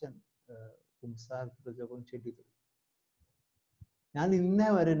അപ്പച്ചൻ കുമ്പസാരത്തിന്റെ ജപം ചൊല്ലി. ഞാൻ ഇന്നേ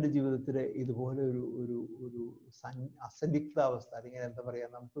വരെ എൻ്റെ ജീവിതത്തിൽ ഇതുപോലെ ഒരു അസന്നിഗ്ധാവസ്ഥ, അല്ലെങ്കിൽ എന്താ പറയാ,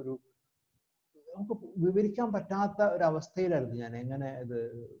 നമുക്ക് വിവരിക്കാൻ പറ്റാത്ത ഒരവസ്ഥയിലായിരുന്നു ഞാൻ. എങ്ങനെ ഇത്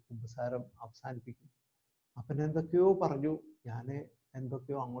കുമ്പസാരം അവസാനിപ്പിക്കും. അപ്പൻ എന്തൊക്കെയോ പറഞ്ഞു, ഞാൻ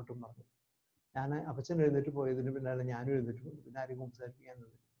എന്തൊക്കെയോ അങ്ങോട്ടും പറഞ്ഞു. ഞാൻ അപ്പച്ചൻ എഴുന്നേറ്റ് പോയതിന് പിന്നാലെ ഞാനും എഴുന്നേറ്റ് പോയി. പിന്നെ ആരും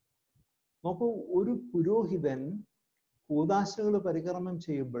കുമ്പസാരിപ്പിക്കാനുള്ളത്. നോക്കൂ, ഒരു പുരോഹിതൻ കൂദാശകൾ പരികർമ്മം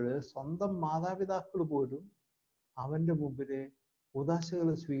ചെയ്യുമ്പോൾ സ്വന്തം മാതാപിതാക്കൾ പോലും അവൻ്റെ മുമ്പിൽ കൂദാശകൾ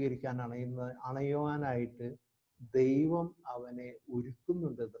സ്വീകരിക്കാൻ അണയുവാനായിട്ട് ദൈവം അവനെ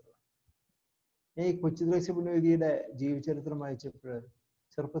ഒരുക്കുന്നുണ്ട് എന്നുള്ളതാണ്. ഞാൻ ഈ കൊച്ചുത്രേസ്യ പുണ്യവതിയുടെ ജീവചരിത്രം വായിച്ചപ്പോൾ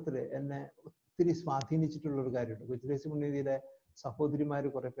ചെറുപ്പത്തിൽ എന്നെ ഒത്തിരി സ്വാധീനിച്ചിട്ടുള്ള ഒരു കാര്യമുണ്ട്. കൊച്ചുത്രേസ്യ പുണ്യവതിയുടെ സഹോദരിമാർ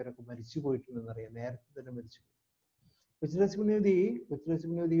കുറെ പേരൊക്കെ മരിച്ചു പോയിട്ടുണ്ടെന്നറിയാം, നേരത്തെ തന്നെ മരിച്ചു. കൊച്ചുത്രേസ്യ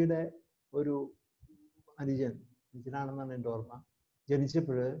പുണ്യവതിയുടെ ഒരു അനുജനാണെന്നാണ് എൻ്റെ ഓർമ്മ.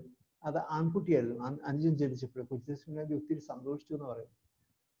 ജനിച്ചപ്പോൾ അത് ആൺകുട്ടിയായിരുന്നു. അനുജൻ ജനിച്ചപ്പോൾ കൊച്ചുത്രേസ്യ പുണ്യവതി ഒത്തിരി സന്തോഷിച്ചു എന്ന് പറയുന്നു.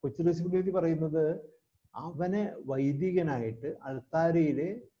 കൊച്ചുത്രേസ്യ പുണ്യവതി പറയുന്നത്, അവനെ വൈദികനായിട്ട് അൾത്താരയില്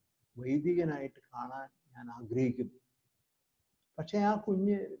വൈദികനായിട്ട് കാണാൻ ഞാൻ ആഗ്രഹിക്കുന്നു. പക്ഷെ ആ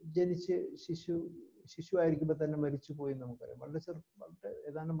കുഞ്ഞ് ജനിച്ച് ശിശു ആയിരിക്കുമ്പോൾ തന്നെ മരിച്ചു പോയി നമുക്കറിയാം. വളരെ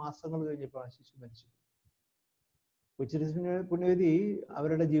ഏതാനും മാസങ്ങൾ കഴിഞ്ഞപ്പോൾ ആ ശിശു മരിച്ചു. കൊച്ചുത്രേസ്യ പുണ്യവതി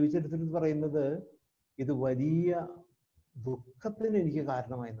അവരുടെ ജീവചരിത്രത്തിൽ പറയുന്നത്, ഇത് വലിയ ദുഃഖത്തിന് എനിക്ക്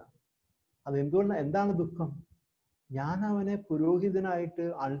കാരണമായെന്നാണ്. എന്താണ് ദുഃഖം? ഞാൻ അവനെ പുരോഹിതനായിട്ട്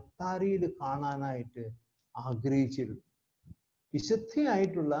അൾത്താരയിൽ കാണാനായിട്ട് ആഗ്രഹിച്ചിരുന്നു.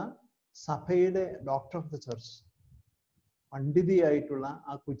 വിശുദ്ധിയായിട്ടുള്ള സഭയുടെ ഡോക്ടർ ഓഫ് ദ ചർച്ച്, പണ്ഡിതിയായിട്ടുള്ള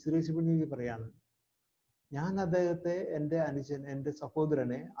ആ കൊച്ചുത്രേസ്യ പുണ്യവതി പറയാണ്, ഞാൻ അദ്ദേഹത്തെ, എൻ്റെ അനുജൻ, എൻ്റെ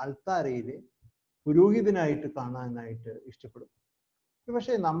സഹോദരനെ അൾത്താരയിൽ പുരോഹിതനായിട്ട് കാണാനായിട്ട് ഇഷ്ടപ്പെടും.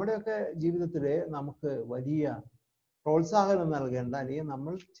 പക്ഷേ നമ്മുടെയൊക്കെ ജീവിതത്തിൽ നമുക്ക് വലിയ പ്രോത്സാഹനം നൽകേണ്ട, അല്ലെങ്കിൽ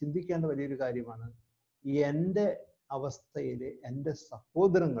നമ്മൾ ചിന്തിക്കേണ്ട വലിയൊരു കാര്യമാണ്, എൻ്റെ അവസ്ഥയിൽ എൻ്റെ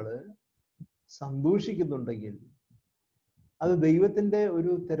സഹോദരങ്ങൾ സന്തോഷിക്കുന്നുണ്ടെങ്കിൽ, അത് ദൈവത്തിൻ്റെ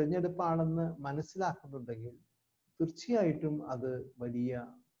ഒരു തിരഞ്ഞെടുപ്പാണെന്ന് മനസ്സിലാക്കുന്നുണ്ടെങ്കിൽ, തീർച്ചയായിട്ടും അത് വലിയ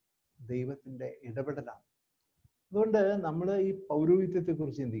ദൈവത്തിൻ്റെ ഇടപെടലാണ്. അതുകൊണ്ട് നമ്മൾ ഈ പൗരോഹിത്യത്തെ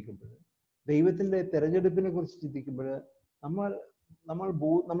കുറിച്ച് ചിന്തിക്കുമ്പോൾ, ദൈവത്തിൻ്റെ തിരഞ്ഞെടുപ്പിനെ കുറിച്ച് ചിന്തിക്കുമ്പോൾ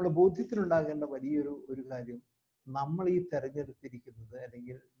നമ്മുടെ ബോധ്യത്തിലുണ്ടാകേണ്ട വലിയൊരു കാര്യം, നമ്മൾ ഈ തെരഞ്ഞെടുത്തിരിക്കുന്നത്,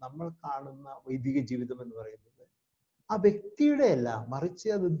 അല്ലെങ്കിൽ നമ്മൾ കാണുന്ന വൈദിക ജീവിതം എന്ന് പറയുന്നത് ആ വ്യക്തിയുടെ അല്ല, മറിച്ച്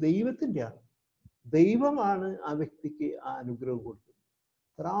അത് ദൈവത്തിൻ്റെയാണ്. ദൈവമാണ് ആ വ്യക്തിക്ക് ആ അനുഗ്രഹം കൊടുക്കുന്നത്.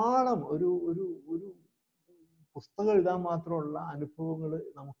 ധാരാളം ഒരു പുസ്തകം എഴുതാൻ മാത്രമുള്ള അനുഭവങ്ങൾ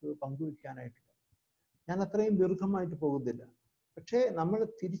നമുക്ക് പങ്കുവയ്ക്കാനായിട്ടുണ്ട്. ഞാൻ അത്രയും ദീർഘമായിട്ട് പോകുന്നില്ല. പക്ഷേ നമ്മൾ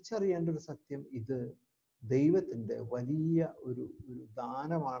തിരിച്ചറിയേണ്ട ഒരു സത്യം, ഇത് ദൈവത്തിൻ്റെ വലിയ ഒരു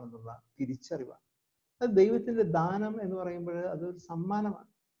ദാനമാണെന്നുള്ള തിരിച്ചറിവാണ്. അത് ദൈവത്തിൻ്റെ ദാനം എന്ന് പറയുമ്പോൾ അതൊരു സമ്മാനമാണ്.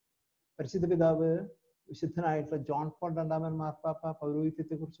 പരിശുദ്ധ പിതാവ് വിശുദ്ധനായിട്ടുള്ള ജോൺ പോൾ രണ്ടാമൻ മാർപ്പാപ്പ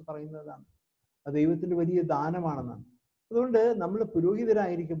പൗരോഹിത്യത്തെ കുറിച്ച് പറയുന്നതാണ്, അത് ദൈവത്തിൻ്റെ വലിയ ദാനമാണെന്നാണ്. അതുകൊണ്ട് നമ്മൾ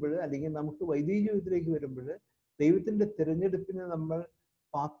പുരോഹിതരായിരിക്കുമ്പോൾ, അല്ലെങ്കിൽ നമുക്ക് വൈദിക ജീവിതത്തിലേക്ക് വരുമ്പോൾ, ദൈവത്തിൻ്റെ തിരഞ്ഞെടുപ്പിന് നമ്മൾ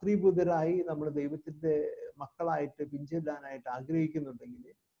പാത്രീഭൂതരായി നമ്മൾ ദൈവത്തിൻ്റെ മക്കളായിട്ട് പിഞ്ചെല്ലാനായിട്ട് ആഗ്രഹിക്കുന്നുണ്ടെങ്കിൽ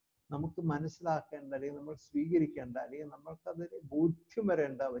നമുക്ക് മനസ്സിലാക്കേണ്ട, അല്ലെങ്കിൽ നമ്മൾ സ്വീകരിക്കേണ്ട, അല്ലെങ്കിൽ നമ്മൾക്കതിൽ ബോധ്യം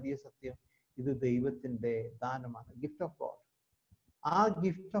വരേണ്ട വലിയ സത്യം, ഇത് ദൈവത്തിൻ്റെ ദാനമാണ്, ഗിഫ്റ്റ് ഓഫ് ഗോഡ്. ആ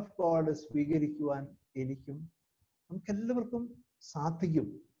ഗിഫ്റ്റ് ഓഫ് ഗോഡ് സ്വീകരിക്കുവാൻ നമുക്കെല്ലാവർക്കും സാധിക്കും.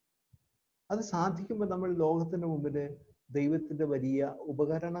 അത് സാധിക്കുമ്പോൾ നമ്മൾ ലോകത്തിന് മുമ്പിൽ ദൈവത്തിൻ്റെ വലിയ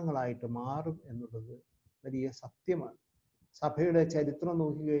ഉപകരണങ്ങളായിട്ട് മാറും എന്നുള്ളത് വലിയ സത്യമാണ്. സഭയുടെ ചരിത്രം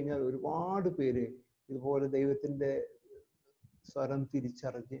നോക്കിക്കഴിഞ്ഞാൽ ഒരുപാട് പേര് ഇതുപോലെ ദൈവത്തിൻ്റെ സ്വരം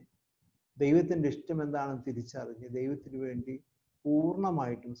തിരിച്ചറിഞ്ഞ്, ദൈവത്തിൻ്റെ ഇഷ്ടം എന്താണെന്ന് തിരിച്ചറിഞ്ഞ്, ദൈവത്തിന് വേണ്ടി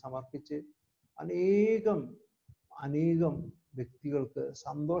പൂർണ്ണമായിട്ടും സമർപ്പിച്ച് അനേകം വ്യക്തികൾക്ക്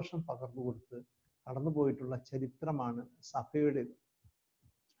സന്തോഷം പകർന്നു കൊടുത്ത് കടന്നു പോയിട്ടുള്ള ചരിത്രമാണ് സഭയുടേത്.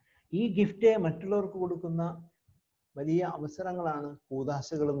 ഈ ഗിഫ്റ്റ് മറ്റുള്ളവർക്ക് കൊടുക്കുന്ന വലിയ അവസരങ്ങളാണ്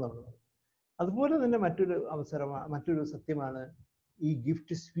കൂദാശകൾ എന്നുള്ളത്. അതുപോലെ തന്നെ മറ്റൊരു സത്യമാണ് ഈ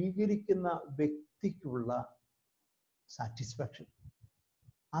ഗിഫ്റ്റ് സ്വീകരിക്കുന്ന വ്യക്തിക്കുള്ള സാറ്റിസ്ഫാക്ഷൻ.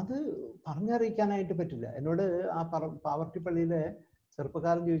 അത് പറഞ്ഞറിയിക്കാനായിട്ട് പറ്റില്ല. എന്നോട് ആ പാവർട്ടിപ്പള്ളിയിലെ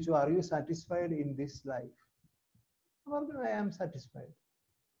ചെറുപ്പക്കാരൻ ചോദിച്ചു, R you satisfied in this life? പറഞ്ഞു, ഐ ആം സാറ്റിസ്ഫൈഡ്.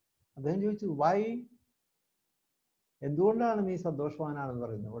 അദ്ദേഹം ചോദിച്ചു, വൈ? എന്തുകൊണ്ടാണ് നീ സന്തോഷവാനാണെന്ന്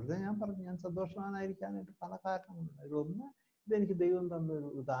പറയുന്നത്? ഉടനെ ഞാൻ പറഞ്ഞു, ഞാൻ സന്തോഷവാനായിരിക്കാനായിട്ട് പല കാരണങ്ങളുണ്ട്. അതിലൊന്ന്, ഇതെനിക്ക് ദൈവം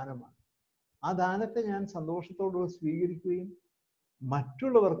തന്നൊരു ദാനമാണ്. ആ ദാനത്തെ ഞാൻ സന്തോഷത്തോടുകൂടി സ്വീകരിക്കുകയും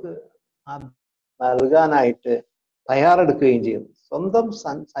മറ്റുള്ളവർക്ക് ആ നൽകാനായിട്ട് തയ്യാറെടുക്കുകയും ചെയ്യുന്നു. സ്വന്തം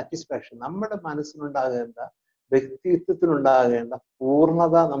സാറ്റിസ്ഫാക്ഷൻ, നമ്മുടെ മനസ്സിനുണ്ടാകേണ്ട, വ്യക്തിത്വത്തിനുണ്ടാകേണ്ട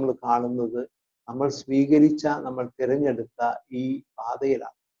പൂർണ്ണത നമ്മൾ കാണുന്നത് നമ്മൾ സ്വീകരിച്ച, നമ്മൾ തിരഞ്ഞെടുത്ത ഈ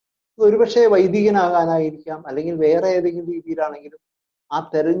പാതയിലാണ്. ഒരുപക്ഷെ വൈദികനാകാനായിരിക്കാം, അല്ലെങ്കിൽ വേറെ ഏതെങ്കിലും രീതിയിലാണെങ്കിലും ആ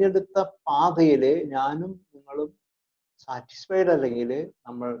തെരഞ്ഞെടുത്ത പാതയില് ഞാനും നിങ്ങളും സാറ്റിസ്ഫൈഡ് അല്ലെങ്കിൽ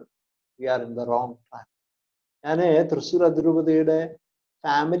നമ്മൾ we are in the wrong track. ഞാൻ തൃശ്ശൂർ അതിരൂപതയുടെ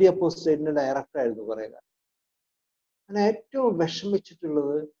ഫാമിലി അപ്പോസ്റ്റേറ്റിന്റെ ഡയറക്ടർ ആയിരുന്നു കുറേ കാലം. ഞാൻ ഏറ്റവും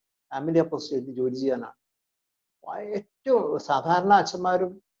വിഷമിച്ചിട്ടുള്ളത് ഫാമിലി അപ്പോസ്റ്റേറ്റിൽ ജോലി ചെയ്യാനാണ്. ഏറ്റവും സാധാരണ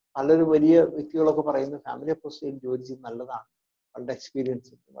അച്ഛന്മാരും പലരും വലിയ വ്യക്തികളൊക്കെ പറയുന്നു ഫാമിലി അപ്പോസ്റ്റേറ്റിൽ ജോലി ചെയ്യുന്നത് നല്ലതാണ്, വളരെ എക്സ്പീരിയൻസ്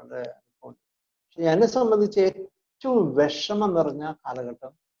ഉണ്ട്, വളരെ അനുഭവം. പക്ഷെ എന്നെ സംബന്ധിച്ച് ഏറ്റവും വിഷമം നിറഞ്ഞ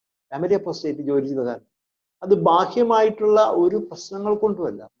കാലഘട്ടം ഫാമിലി അപ്പോസ്റ്റേറ്റിൽ ജോലി ചെയ്ത കാലം. അത് ബാഹ്യമായിട്ടുള്ള ഒരു പ്രശ്നങ്ങൾ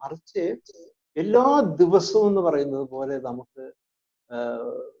കൊണ്ടുമല്ല, മറിച്ച് എല്ലാ ദിവസവും എന്ന് പറയുന്നത് പോലെ നമുക്ക്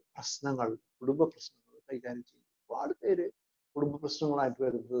പ്രശ്നങ്ങൾ, കുടുംബ പ്രശ്നങ്ങൾ കൈകാര്യം ചെയ്യും. ഒരുപാട് പേര് കുടുംബ പ്രശ്നങ്ങളായിട്ട്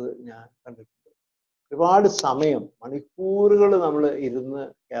വരുന്നത് ഞാൻ കണ്ടിട്ടുണ്ട്. ഒരുപാട് സമയം, മണിക്കൂറുകൾ നമ്മൾ ഇരുന്ന്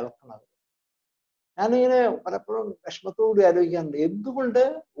കേൾക്കണം. ഞാനിങ്ങനെ പലപ്പോഴും വിഷമത്തോടുകൂടി ആലോചിക്കാറുണ്ട്, എന്തുകൊണ്ട്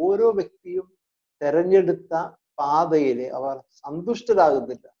ഓരോ വ്യക്തിയും തെരഞ്ഞെടുത്ത പാതയിൽ അവർ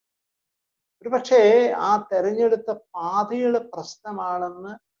സന്തുഷ്ടരാകുന്നില്ല? ഒരുപക്ഷെ ആ തെരഞ്ഞെടുത്ത പാതയുടെ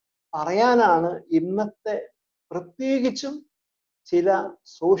പ്രശ്നമാണെന്ന് പറയാനാണ് ഇന്നത്തെ പ്രത്യേകിച്ചും ചില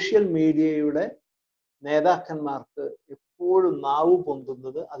സോഷ്യൽ മീഡിയയുടെ നേതാക്കന്മാർക്ക് എപ്പോഴും നാവ്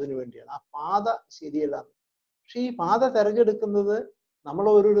പൊന്തുന്നത് അതിനു വേണ്ടിയാണ്. ആ പാത ശരിയല്ല. പക്ഷെ ഈ പാത തെരഞ്ഞെടുക്കുന്നത് നമ്മൾ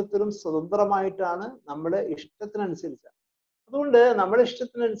ഓരോരുത്തരും സ്വതന്ത്രമായിട്ടാണ്, നമ്മുടെ ഇഷ്ടത്തിനനുസരിച്ചാണ്. അതുകൊണ്ട് നമ്മുടെ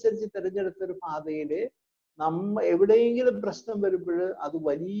ഇഷ്ടത്തിനനുസരിച്ച് തിരഞ്ഞെടുത്തൊരു പാതയിൽ എവിടെയെങ്കിലും പ്രശ്നം വരുമ്പോൾ അത്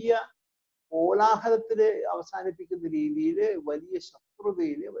വലിയ കോലാഹലത്തില് അവസാനിപ്പിക്കുന്ന രീതിയിൽ, വലിയ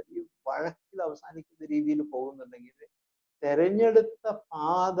ശത്രുതയിൽ, വലിയ വഴക്കിൽ അവസാനിക്കുന്ന രീതിയിൽ പോകുന്നുണ്ടെങ്കിൽ തെരഞ്ഞെടുത്ത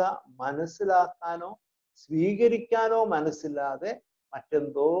പാത മനസ്സിലാക്കാനോ സ്വീകരിക്കാനോ മനസ്സില്ലാതെ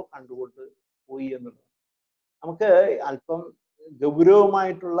മറ്റെന്തോ കണ്ടുകൊണ്ട് പോയി എന്നുള്ളത്. നമുക്ക് അല്പം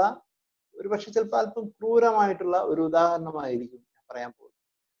ഗൗരവമായിട്ടുള്ള, ഒരു പക്ഷെ ചിലപ്പോൾ അല്പം ക്രൂരമായിട്ടുള്ള ഒരു ഉദാഹരണമായിരിക്കും ഞാൻ പറയാൻ പോകുന്നത്.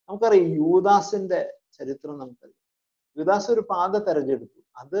 നമുക്കറിയാം, യൂദാസിന്റെ ചരിത്രം നമുക്കറിയാം. യൂദാസ് ഒരു പാത തെരഞ്ഞെടുത്തു.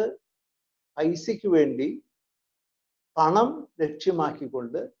 അത് പൈസയ്ക്ക് വേണ്ടി, പണം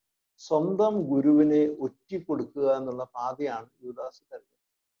ലക്ഷ്യമാക്കിക്കൊണ്ട് സ്വന്തം ഗുരുവിനെ ഒറ്റിക്കൊടുക്കുക എന്നുള്ള പാതയാണ് യൂദാസ് തെരഞ്ഞെടുത്തത്.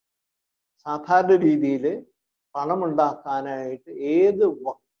 സാധാരണ രീതിയിൽ പണമുണ്ടാക്കാനായിട്ട് ഏത്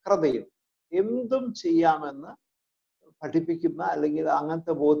വക്രതയും എന്തും ചെയ്യാമെന്ന് പഠിപ്പിക്കുന്ന, അല്ലെങ്കിൽ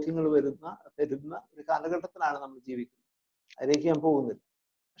അങ്ങനത്തെ ബോധ്യങ്ങൾ തരുന്ന ഒരു കാലഘട്ടത്തിലാണ് നമ്മൾ ജീവിക്കുന്നത്. അതിലേക്ക് ഞാൻ പോകുന്നില്ല.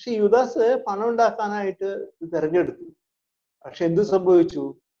 പക്ഷെ യൂദാസ് പണം ഉണ്ടാക്കാനായിട്ട് ഇത് തിരഞ്ഞെടുത്തു. പക്ഷെ എന്ത് സംഭവിച്ചു?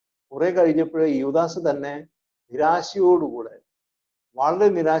 കുറെ കഴിഞ്ഞപ്പോഴേ യൂദാസ് തന്നെ നിരാശയോടുകൂടെ, വളരെ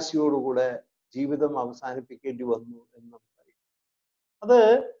നിരാശയോടുകൂടെ ജീവിതം അവസാനിപ്പിക്കേണ്ടി വന്നു എന്ന് നമുക്കറിയാം. അത്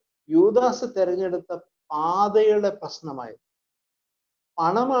യൂദാസ് തിരഞ്ഞെടുത്ത പാതയുടെ പ്രശ്നമായിരുന്നു.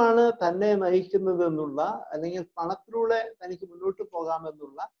 പണമാണ് തന്നെ നയിക്കുന്നത് എന്നുള്ള, അല്ലെങ്കിൽ പണത്തിലൂടെ തനിക്ക് മുന്നോട്ട്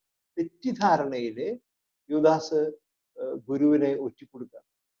പോകാമെന്നുള്ള തെറ്റിദ്ധാരണയില് യൂദാസ് ഗുരുവിനെ ഒറ്റിക്കൊടുക്കുക.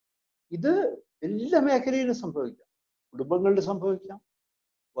 ഇത് എല്ലാ മേഖലയിലും സംഭവിക്കാം. കുടുംബങ്ങളിൽ സംഭവിക്കാം,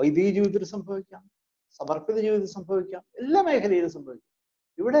 വൈദിക ജീവിതത്തിൽ സംഭവിക്കാം, സമർപ്പിത ജീവിതത്തിൽ സംഭവിക്കാം, എല്ലാ മേഖലയിലും സംഭവിക്കാം.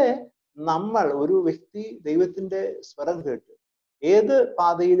 ഇവിടെ നമ്മൾ, ഒരു വ്യക്തി ദൈവത്തിന്റെ സ്വരം കേട്ട് ഏത്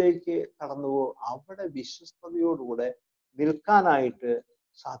പാതയിലേക്ക് കടന്നുവോ അവിടെ വിശ്വസ്തയോടുകൂടെ നിൽക്കാനായിട്ട്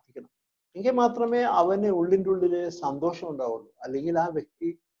സാധിക്കണം. എങ്കിൽ മാത്രമേ അവന് ഉള്ളിൻ്റെ ഉള്ളില് സന്തോഷം ഉണ്ടാവുള്ളൂ. അല്ലെങ്കിൽ ആ വ്യക്തി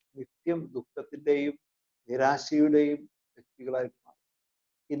നിത്യം ദുഃഖത്തിന്റെയും നിരാശയുടെയും വ്യക്തികളായിട്ട് മാറും.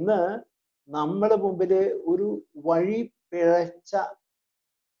 ഇന്ന് നമ്മുടെ മുമ്പില് ഒരു വഴി പിഴച്ച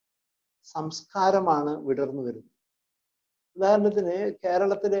സംസ്കാരമാണ് വിടർന്നു വരുന്നത്. ഉദാഹരണത്തിന്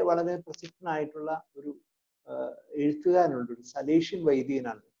കേരളത്തിലെ വളരെ പ്രസിദ്ധനായിട്ടുള്ള ഒരു എഴുത്തുകാരനുണ്ട്, ഒരു സലേഷ്യൻ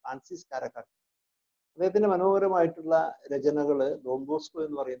വൈദികനാണ്, ഫ്രാൻസിസ് കാരക്കാട്ട്. അദ്ദേഹത്തിന്റെ മനോഹരമായിട്ടുള്ള രചനകള് ഡോൺ ബോസ്കോ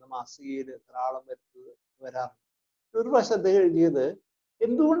എന്ന് പറയുന്ന മാസികയിൽ ധാരാളം വരാറുണ്ട്. ഒരു പ്രാവശ്യം അദ്ദേഹം എഴുതിയത്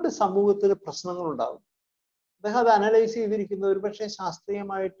എന്തുകൊണ്ട് സമൂഹത്തിൽ പ്രശ്നങ്ങൾ ഉണ്ടാകും. അദ്ദേഹം അത് അനലൈസ് ചെയ്തിരിക്കുന്നത് ഒരു പക്ഷേ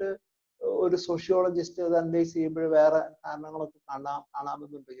ശാസ്ത്രീയമായിട്ട് ഒരു സോഷ്യോളജിസ്റ്റ് അത് അനലൈസ് ചെയ്യുമ്പോൾ വേറെ കാരണങ്ങളൊക്കെ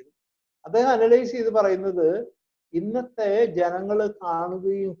കാണാമെന്നുണ്ടെങ്കിലും അദ്ദേഹം അനലൈസ് ചെയ്ത് പറയുന്നത് ഇന്നത്തെ ജനങ്ങൾ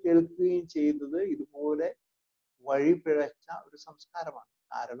കാണുകയും കേൾക്കുകയും ചെയ്യുന്നത് ഇതുപോലെ വഴി പിഴച്ച ഒരു സംസ്കാരമാണ്.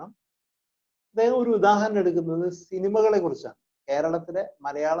 കാരണം അദ്ദേഹം ഒരു ഉദാഹരണം എടുക്കുന്നത് സിനിമകളെ കുറിച്ചാണ്. കേരളത്തിലെ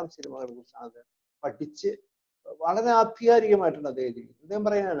മലയാളം സിനിമകളെ കുറിച്ചാണ് അദ്ദേഹം പഠിച്ച് വളരെ ആധികാരികമായിട്ടാണ് അദ്ദേഹം ചെയ്യുന്നത്. അദ്ദേഹം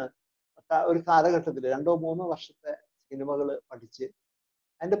പറയാണ് ഒരു കാലഘട്ടത്തിൽ 2-3 വർഷത്തെ സിനിമകൾ പഠിച്ച്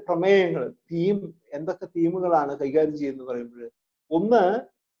അതിന്റെ പ്രമേയങ്ങൾ, എന്തൊക്കെ തീമുകളാണ് കൈകാര്യം ചെയ്യുന്നത് പറയുമ്പോൾ, ഒന്ന്,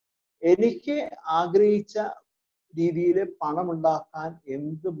 എനിക്ക് ആഗ്രഹിച്ച രീതിയിൽ പണം ഉണ്ടാക്കാൻ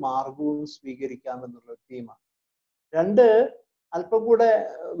എന്ത് മാർഗവും സ്വീകരിക്കാം എന്നുള്ള തീമാണ്. 2, അല്പം കൂടെ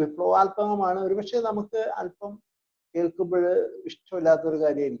വിപ്ലവാത്മകമാണ്, ഒരുപക്ഷെ നമുക്ക് അല്പം കേൾക്കുമ്പോൾ ഇഷ്ടമില്ലാത്തൊരു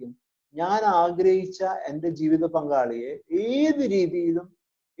കാര്യമായിരിക്കും. ഞാൻ ആഗ്രഹിച്ച എൻ്റെ ജീവിത പങ്കാളിയെ ഏത് രീതിയിലും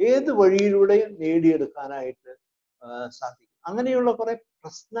ഏത് വഴിയിലൂടെയും നേടിയെടുക്കാനായിട്ട് സാധിക്കും. അങ്ങനെയുള്ള കുറെ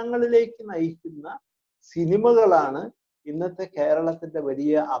പ്രശ്നങ്ങളിലേക്ക് നയിക്കുന്ന സിനിമകളാണ് ഇന്നത്തെ കേരളത്തിന്റെ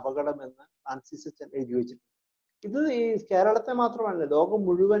വലിയ അപകടമെന്ന് ഫ്രാൻസിസ് അച്ഛൻ എഴുതി വെച്ചിട്ടുണ്ട്. ഇത് ഈ കേരളത്തെ മാത്രമല്ല, ലോകം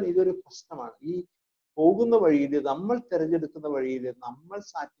മുഴുവൻ ഇതൊരു പ്രശ്നമാണ്. ഈ പോകുന്ന വഴിയിൽ, നമ്മൾ തിരഞ്ഞെടുക്കുന്ന വഴിയിൽ നമുക്ക്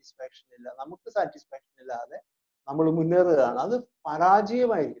സാറ്റിസ്ഫാക്ഷൻ ഇല്ലാതെ നമ്മൾ മുന്നേറുകയാണ്. അത്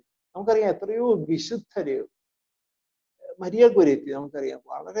പരാജയമായിരിക്കും. നമുക്കറിയാം എത്രയോ വിശുദ്ധര്, മരിയ ഗോരെത്തി, നമുക്കറിയാം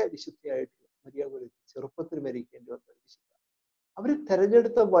വളരെ വിശുദ്ധിയായിട്ടുള്ള മരിയ ഗോരെത്തി ചെറുപ്പത്തിൽ മരിക്കേണ്ടി വന്ന വിശുദ്ധ. അവര്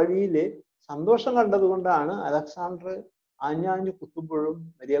തെരഞ്ഞെടുത്ത വഴിയില് സന്തോഷം കണ്ടതുകൊണ്ടാണ് അലക്സാണ്ടർ ആഞ്ഞാഞ്ഞു കുത്തുമ്പോഴും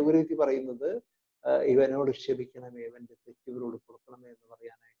മരിയ ഗോരെത്തി പറയുന്നത് ഇവനോട് ക്ഷമിക്കണമേ, ഇവന്റെ തെറ്റുകളോട് കൊടുക്കണമേ എന്ന്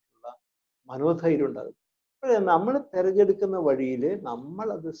പറയാനായിട്ടുള്ള മനോധൈര്യം ഉണ്ടാകും. അപ്പോൾ നമ്മൾ തിരഞ്ഞെടുക്കുന്ന വഴിയിൽ നമ്മൾ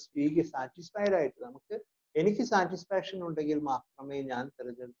അത് സാറ്റിസ്ഫൈഡ് ആയിട്ട് എനിക്ക് സാറ്റിസ്ഫാക്ഷൻ ഉണ്ടെങ്കിൽ മാത്രമേ ഞാൻ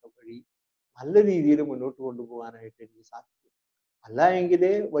തിരഞ്ഞെടുത്ത വഴി നല്ല രീതിയിൽ മുന്നോട്ട് കൊണ്ടുപോകാനായിട്ട് എനിക്ക് സാധിക്കും. അല്ല എങ്കിൽ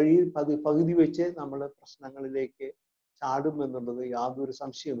വഴിയിൽ പകുതി വെച്ച് നമ്മൾ പ്രശ്നങ്ങളിലേക്ക് ചാടും എന്നുള്ളത് യാതൊരു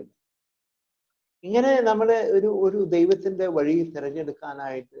സംശയവുമില്ല. ഇങ്ങനെ നമ്മൾ ഒരു ദൈവത്തിന്റെ വഴി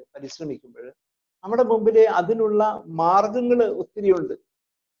തിരഞ്ഞെടുക്കാനായിട്ട് പരിശ്രമിക്കുമ്പോൾ നമ്മുടെ മുമ്പിൽ അതിനുള്ള മാർഗങ്ങൾ ഒത്തിരിയുണ്ട്.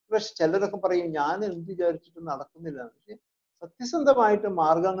 പക്ഷെ ചിലരൊക്കെ പറയും ഞാൻ എന്ത് വിചാരിച്ചിട്ട് നടക്കുന്നില്ല. പക്ഷെ സത്യസന്ധമായിട്ട്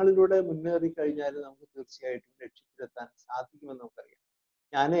മാർഗങ്ങളിലൂടെ മുന്നേറി കഴിഞ്ഞാൽ നമുക്ക് തീർച്ചയായിട്ടും ലക്ഷ്യത്തിലെത്താൻ സാധിക്കുമെന്ന് നമുക്കറിയാം.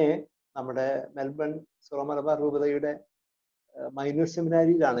 ഞാന് നമ്മുടെ മെൽബൺ സിറോ മലബാർ രൂപതയുടെ മൈനർ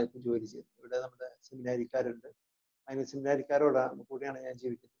സെമിനാരിയിലാണ് ഇപ്പം ജോലി ചെയ്യുന്നത്. ഇവിടെ നമ്മുടെ സെമിനാരിക്കാരുണ്ട്. മൈനർ കൂടിയാണ് ഞാൻ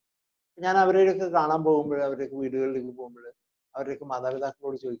ജീവിക്കുന്നത്. ഞാൻ അവരെയൊക്കെ കാണാൻ പോകുമ്പോൾ, അവരുടെയൊക്കെ വീടുകളിലേക്ക് പോകുമ്പോൾ അവരുടെയൊക്കെ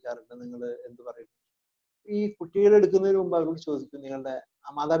മാതാപിതാക്കളോട് ചോദിക്കാറുണ്ട്, നിങ്ങൾ എന്ത് പറയുന്നു. ഈ കുട്ടികൾ എടുക്കുന്നതിന് മുമ്പ് അവരോട് ചോദിക്കും,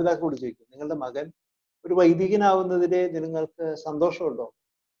 മാതാപിതാക്കളോട് ചോദിക്കും, നിങ്ങളുടെ മകൻ ഒരു വൈദികനാവുന്നതിൽ നിങ്ങൾക്ക് സന്തോഷമുണ്ടോ?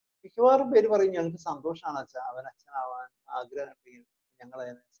 മിക്കവാറും പേര് പറയും, ഞങ്ങൾക്ക് സന്തോഷമാണ് അച്ഛാ, അവൻ അച്ഛനാവാൻ ആഗ്രഹം ഉണ്ടെങ്കിൽ ഞങ്ങൾ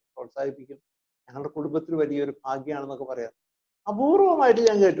അതിനെ പ്രോത്സാഹിപ്പിക്കും, ഞങ്ങളുടെ കുടുംബത്തിൽ വലിയൊരു ഭാഗ്യമാണെന്നൊക്കെ പറയാം. അപൂർവമായിട്ട്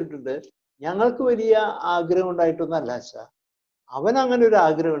ഞാൻ കേട്ടിട്ടുണ്ട്, ഞങ്ങൾക്ക് വലിയ ആഗ്രഹം ഉണ്ടായിട്ടൊന്നല്ല അച്ഛാ, അവൻ അങ്ങനെ ഒരു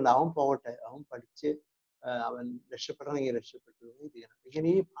ആഗ്രഹമുണ്ട്, അവൻ പോകട്ടെ, അവൻ പഠിച്ച് അവൻ രക്ഷപ്പെടണമെങ്കിൽ രക്ഷപ്പെട്ടു. ഇങ്ങനെ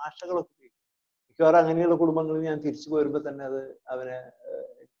ഈ ഭാഷകളൊക്കെ മിക്കവാറും അങ്ങനെയുള്ള കുടുംബങ്ങളിൽ ഞാൻ തിരിച്ചു പോരുമ്പോൾ തന്നെ അത് അവനെ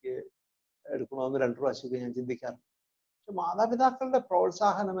എനിക്ക് എടുക്കണമെന്ന് 2 പ്രാവശ്യമൊക്കെ ഞാൻ ചിന്തിക്കാറുണ്ട്. പക്ഷെ മാതാപിതാക്കളുടെ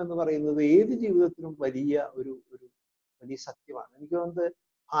പ്രോത്സാഹനം എന്ന് പറയുന്നത് ഏത് ജീവിതത്തിലും വലിയ വലിയ സത്യമാണ്. എനിക്ക് തോന്നുന്നത്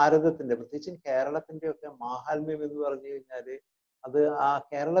ഭാരതത്തിന്റെ, പ്രത്യേകിച്ചും കേരളത്തിന്റെ ഒക്കെ മാഹാത്മ്യം എന്ന് പറഞ്ഞു കഴിഞ്ഞാല് അത് ആ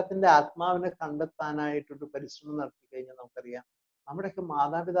കേരളത്തിന്റെ ആത്മാവിനെ കണ്ടെത്താനായിട്ടൊരു പരിശ്രമം നടത്തി കഴിഞ്ഞാൽ നമുക്കറിയാം നമ്മുടെയൊക്കെ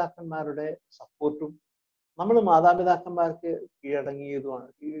മാതാപിതാക്കന്മാരുടെ സപ്പോർട്ടും നമ്മൾ മാതാപിതാക്കന്മാർക്ക്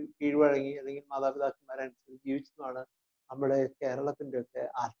കീഴ്വഴങ്ങി അല്ലെങ്കിൽ മാതാപിതാക്കന്മാരനുസരിച്ച് ജീവിച്ചതുമാണ് നമ്മുടെ കേരളത്തിന്റെ ഒക്കെ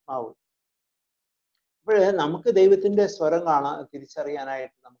ആത്മാവ്. അപ്പോഴേ നമുക്ക് ദൈവത്തിന്റെ സ്വരം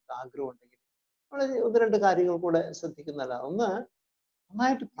തിരിച്ചറിയാനായിട്ട് നമുക്ക് ആഗ്രഹം ഉണ്ടെങ്കിൽ നമ്മൾ 1-2 കാര്യങ്ങൾ കൂടെ ശ്രദ്ധിക്കുന്നതല്ല. ഒന്ന്,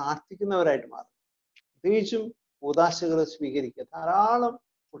 നന്നായിട്ട് പ്രാർത്ഥിക്കുന്നവരായിട്ട് മാറും. പ്രത്യേകിച്ചും കൂദാശകളെ സ്വീകരിക്കുക. ധാരാളം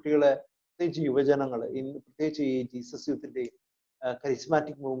കുട്ടികളെ, പ്രത്യേകിച്ച് യുവജനങ്ങൾ, പ്രത്യേകിച്ച് ഈ ജീസസ് യൂത്തിന്റെയും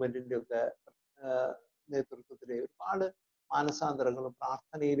കരിസ്മാറ്റിക് മൂവ്മെന്റിന്റെ ഒക്കെ നേതൃത്വത്തിലെ ഒരുപാട് മാനസാന്തരങ്ങളും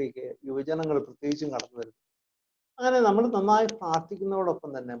പ്രാർത്ഥനയിലേക്ക് യുവജനങ്ങൾ പ്രത്യേകിച്ചും കടന്നു വരുന്നു. അങ്ങനെ നമ്മൾ നന്നായി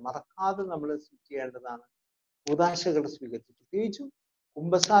പ്രാർത്ഥിക്കുന്നതോടൊപ്പം തന്നെ മറക്കാതെ നമ്മൾ ചെയ്യേണ്ടതാണ് കൂദാശകൾ സ്വീകരിച്ചു. പ്രത്യേകിച്ചും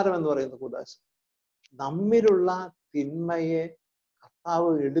കുമ്പസാരം എന്ന് പറയുന്ന കൂദാശ. നമ്മിലുള്ള തിന്മയെ കർത്താവ്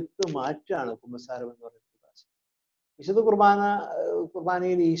എടുത്തു മാറ്റാണ് കുമ്പസാരം എന്ന് പറയുന്ന കൂദാശ. വിശുദ്ധ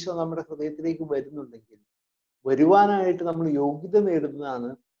കുർബാനയിൽ ഈശോ നമ്മുടെ ഹൃദയത്തിലേക്ക് വരുന്നുണ്ടെങ്കിൽ വരുവാനായിട്ട് നമ്മൾ യോഗ്യത നേടുന്നതാണ്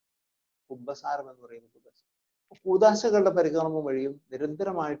കുമ്പസാരം എന്ന് പറയുന്ന കൂദാശ. കൂദാശകളുടെ പരികർമ്മം വഴിയും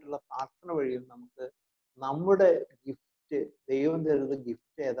നിരന്തരമായിട്ടുള്ള പ്രാർത്ഥന വഴിയും നമുക്ക് നമ്മുടെ ഗിഫ്റ്റ്, ദൈവം തരുന്ന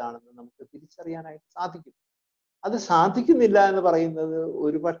ഗിഫ്റ്റ് ഏതാണെന്ന് നമുക്ക് തിരിച്ചറിയാനായിട്ട് സാധിക്കും. അത് സാധിക്കുന്നില്ല എന്ന് പറയുന്നത്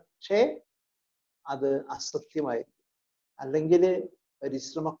ഒരുപക്ഷെ അത് അസത്യമായിരിക്കും, അല്ലെങ്കിൽ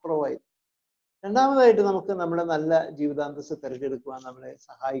പരിശ്രമക്കുറവായിരിക്കും. രണ്ടാമതായിട്ട് നമുക്ക് നമ്മുടെ നല്ല ജീവിതാന്തസ് തിരഞ്ഞെടുക്കുവാൻ നമ്മളെ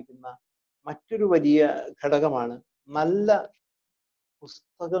സഹായിക്കുന്ന മറ്റൊരു വലിയ ഘടകമാണ് നല്ല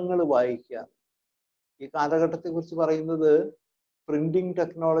പുസ്തകങ്ങൾ വായിക്കുക. ഈ കാലഘട്ടത്തെ കുറിച്ച് പറയുന്നത് പ്രിന്റിംഗ്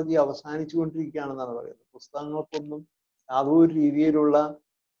ടെക്നോളജി അവസാനിച്ചുകൊണ്ടിരിക്കുകയാണെന്നാണ് പറയുന്നത്. പുസ്തകങ്ങൾക്കൊന്നും യാതൊരു രീതിയിലുള്ള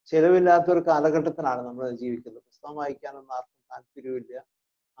ചെലവില്ലാത്തൊരു കാലഘട്ടത്തിലാണ് നമ്മൾ ജീവിക്കുന്നത്. പുസ്തകം വായിക്കാനൊന്നും ആർക്കും താല്പര്യമില്ല,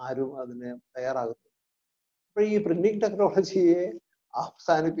 ആരും അതിന് തയ്യാറാകുന്നില്ല. അപ്പോൾ ഈ പ്രിന്റിംഗ് ടെക്നോളജിയെ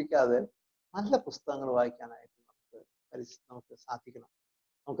അവസാനിപ്പിക്കാതെ നല്ല പുസ്തകങ്ങൾ വായിക്കാനായിട്ട് നമുക്ക് സാധിക്കണം.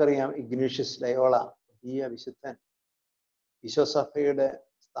 നമുക്കറിയാം, ഇഗ്നേഷ്യസ് ലയോള, വലിയ വിശുദ്ധൻ, ഈശോസഭയുടെ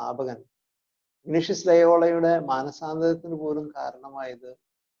സ്ഥാപകൻ. ഇഗ്നേഷ്യസ് ലയോളയുടെ മാനസാന്തരത്തിന് പോലും കാരണമായത്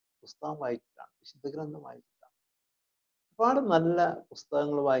പുസ്തകം വായിച്ചിട്ടാണ്, വിശുദ്ധ ഗ്രന്ഥം വായിച്ചിട്ടാണ്. ഒരുപാട് നല്ല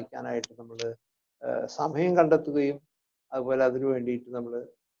പുസ്തകങ്ങൾ വായിക്കാനായിട്ട് നമ്മൾ സമയം കണ്ടെത്തുകയും അതുപോലെ അതിനു വേണ്ടിയിട്ട് നമ്മൾ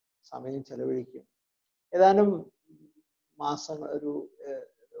സമയം ചെലവഴിക്കും. ഏതാനും മാസങ്ങൾ,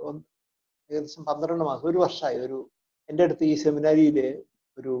 ഏകദേശം 12 മാസം, ഒരു വർഷമായി എൻ്റെ അടുത്ത് ഈ സെമിനാരിയില്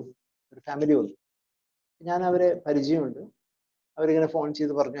ഒരു ഫാമിലി വന്നു. ഞാൻ അവരെ പരിചയമുണ്ട്. അവരിങ്ങനെ ഫോൺ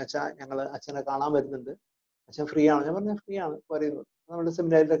ചെയ്ത് പറഞ്ഞു, അച്ഛനെ കാണാൻ വരുന്നുണ്ട്, അച്ഛൻ ഫ്രീ ആണോ? ഞാൻ പറഞ്ഞു ഫ്രീ ആണ് പറയുന്നത്. നമ്മുടെ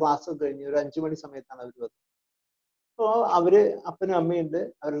സെമിനാരിയുടെ ക്ലാസ് കഴിഞ്ഞ് ഒരു 5 മണി സമയത്താണ് അവർ വന്നത്. അപ്പോൾ അവര് അപ്പനും അമ്മയുണ്ട്,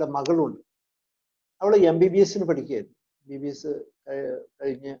 അവരുടെ മകളുണ്ട്. അവള് MBBS പഠിക്കുകയായിരുന്നു. MBBS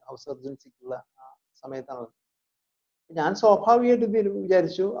കഴിഞ്ഞ് ഹൗസ് സർജൻസിക്കുള്ള സമയത്താണ് വന്നത്. ഞാൻ സ്വാഭാവികമായിട്ട്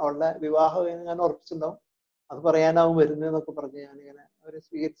വിചാരിച്ചു അവളുടെ വിവാഹം ഞാൻ ഉറപ്പിച്ചിട്ടുണ്ടാവും, അത് പറയാനാവും വരുന്നതെന്നൊക്കെ പറഞ്ഞ് ഞാനിങ്ങനെ അവരെ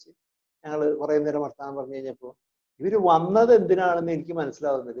സ്വീകരിച്ച് ഞങ്ങൾ കുറേ നേരം വർത്തമാനം പറഞ്ഞു കഴിഞ്ഞപ്പോൾ ഇവര് വന്നത് എന്തിനാണെന്ന് എനിക്ക്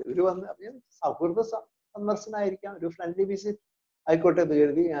മനസ്സിലാവുന്നില്ല. ഇവര് വന്ന് സൗഹൃദ സന്ദർശനമായിരിക്കാം, ഒരു ഫ്രണ്ട്ലി വിസിറ്റ് ആയിക്കോട്ടെ എന്ന്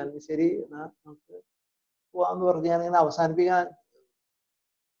കരുതി ഞാൻ ശരി നമുക്ക് പോവാന്ന് പറഞ്ഞ് ഞാനിങ്ങനെ അവസാനിപ്പിക്കാൻ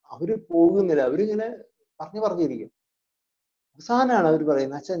അവര് പോകുന്നില്ല. അവരിങ്ങനെ പറഞ്ഞിരിക്കും. അവസാനമാണ് അവർ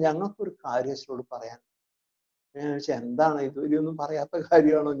പറയുന്നത്, അച്ഛാ ഞങ്ങൾക്കൊരു കാര്യം അച്ഛനോട് പറയാൻ. ഞാൻ ചോദിച്ചാൽ എന്താണ് ഇത്, ഇതൊന്നും പറയാത്ത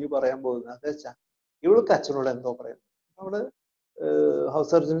കാര്യമാണോ ഇനി പറയാൻ പോകുന്നത്? അതെ അച്ഛാ, ഇവൾക്ക് അച്ഛനോട് എന്തോ പറയുന്നത്. അവള്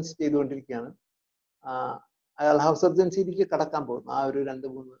ഹൗസ് സർജൻസി ചെയ്തുകൊണ്ടിരിക്കുകയാണ്. അയാൾ ഹൗസ് സർജൻസിയിലേക്ക് കടക്കാൻ പോകുന്നു ആ ഒരു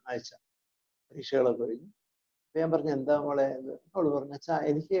 2-3 ആഴ്ച പരീക്ഷകളൊക്കെ കഴിഞ്ഞു. അപ്പൊ ഞാൻ പറഞ്ഞു എന്താ മോളെ? അവള് പറഞ്ഞു, അച്ഛാ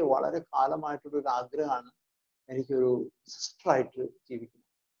എനിക്ക് വളരെ കാലമായിട്ടുള്ളൊരു ആഗ്രഹമാണ്, എനിക്കൊരു സിസ്റ്ററായിട്ട് ജീവിക്കണം,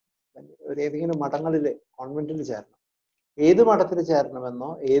 ഏതെങ്കിലും മഠങ്ങളിലെ കോൺവെന്റിൽ ചേരണം. ഏത് മഠത്തിൽ ചേരണമെന്നോ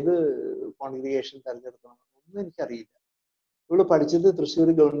ഏത് കോൺഗ്രിഗേഷൻ തിരഞ്ഞെടുക്കണമെന്നോ ഒന്നും എനിക്കറിയില്ല. ഇവള് പഠിച്ചത് തൃശ്ശൂർ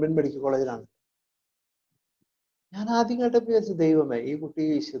ഗവൺമെന്റ് മെഡിക്കൽ കോളേജിലാണ്. ഞാൻ ആദ്യം കേട്ടപ്പോൾ വിചാരിച്ചു, ദൈവമേ ഈ കുട്ടി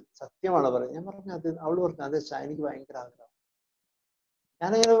സത്യമാണ് പറയുന്നത്. ഞാൻ പറഞ്ഞു അത്. അവള് പറഞ്ഞു അതെ അച്ഛാ, എനിക്ക് ഭയങ്കര ആഗ്രഹം.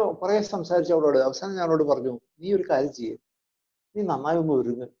 ഞാനിങ്ങനെ കുറെ സംസാരിച്ചു അവളോട്. അവസാനം ഞാനോട് പറഞ്ഞു, നീ ഒരു കാര്യം ചെയ്യേ, നീ നന്നായി ഒന്ന്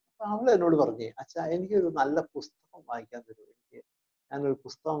ഒരുങ്ങ്. അപ്പൊ അവള് എന്നോട് പറഞ്ഞേ, അച്ഛാ എനിക്കൊരു നല്ല പുസ്തകം വായിക്കാൻ തരൂ, ഞാനൊരു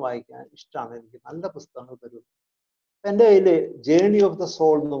പുസ്തകം വായിക്കാൻ ഇഷ്ടമാണ്, എനിക്ക് നല്ല പുസ്തകങ്ങൾ തരൂ. എൻ്റെ കയ്യില് ജേർണി ഓഫ് ദ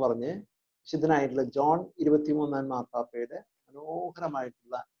സോൾ എന്ന് പറഞ്ഞ് വിശുദ്ധനായിട്ടുള്ള ജോൺ 23 മാർപ്പാപ്പയുടെ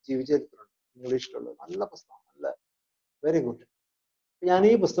മനോഹരമായിട്ടുള്ള ജീവചരിത്രമുണ്ട്, ഇംഗ്ലീഷിലുള്ള നല്ല പുസ്തകം, നല്ല വെരി ഗുഡ്. ഞാൻ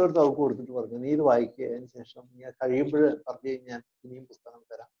ഈ പുസ്തകം എടുത്ത് അവൾക്ക് കൊടുത്തിട്ട് പറഞ്ഞു, നീ ഇത് വായിക്കുക, അതിന് ശേഷം നീ കഴിയുമ്പോൾ പറഞ്ഞു കഴിഞ്ഞാൽ ഇനിയും പുസ്തകം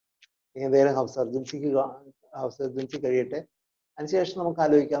തരാം, ഏതെങ്കിലും ഹൗസ് സർജൻസി കഴിയട്ടെ, അതിനുശേഷം നമുക്ക്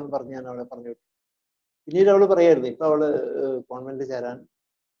ആലോചിക്കാമെന്ന് പറഞ്ഞ് ഞാൻ അവളെ പറഞ്ഞു വിട്ടു. പിന്നീട് അവള് പറയായിരുന്നു, ഇപ്പൊ അവള് കോൺവെന്റിൽ ചേരാൻ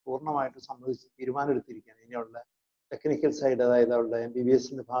പൂർണ്ണമായിട്ട് സമ്മതിച്ച് തീരുമാനം എടുത്തിരിക്കുകയാണ്. ഇനി അവളുടെ ടെക്നിക്കൽ സൈഡ്, അതായത് അവളുടെ MBBS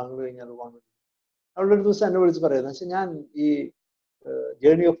ഭാഗങ്ങൾ കഴിഞ്ഞാൽ കോൺവെന്റ്. അവളുടെ ഒരു ദിവസം എന്നെ വിളിച്ച് പറയുന്നത്, പക്ഷെ ഞാൻ ഈ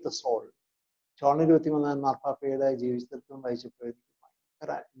journey of the soul John 23 മാർപ്പാപ്പയുടെ ജീവിതത്തിൽ വായിച്ചപ്പോൾ എനിക്ക്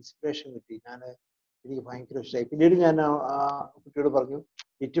ഭയങ്കര ഇൻസ്പിറേഷൻ കിട്ടി. എനിക്ക് ഭയങ്കര ഇഷ്ടമായി. പിന്നീട് ഞാൻ ആ കുട്ടിയോട് പറഞ്ഞു,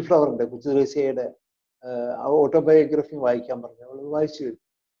 ലിറ്റിൽ ഫ്ലവറിന്റെ കുച്ചുറേസിയയുടെ ഓട്ടോബയോഗ്രഫി വായിക്കാൻ പറഞ്ഞു. അവൾ വായിച്ചു കഴിഞ്ഞു.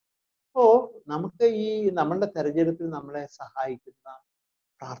 അപ്പോ നമുക്ക് ഈ നമ്മളുടെ തെരഞ്ഞെടുപ്പിൽ നമ്മളെ സഹായിക്കുന്ന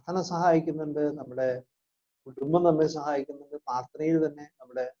പ്രാർത്ഥന സഹായിക്കുന്നുണ്ട്, നമ്മുടെ കുടുംബം നമ്മെ സഹായിക്കുന്നുണ്ട്, പ്രാർത്ഥനയിൽ തന്നെ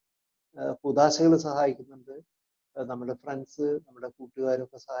നമ്മുടെ കൂദാശകൾ സഹായിക്കുന്നുണ്ട്, നമ്മുടെ ഫ്രണ്ട്സ്, നമ്മുടെ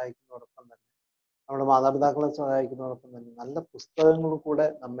കൂട്ടുകാരൊക്കെ സഹായിക്കുന്നതോടൊപ്പം തന്നെ നമ്മുടെ മാതാപിതാക്കളെ സഹായിക്കുന്നതോടൊപ്പം തന്നെ നല്ല പുസ്തകങ്ങൾ കൂടെ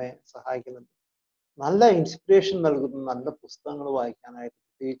നമ്മെ സഹായിക്കുന്നുണ്ട്. നല്ല ഇൻസ്പിറേഷൻ നൽകുന്ന നല്ല പുസ്തകങ്ങൾ വായിക്കാനായിട്ട്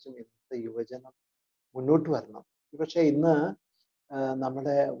പ്രത്യേകിച്ചും ഇന്നത്തെ യുവജനം മുന്നോട്ട് വരണം. പക്ഷേ ഇന്ന്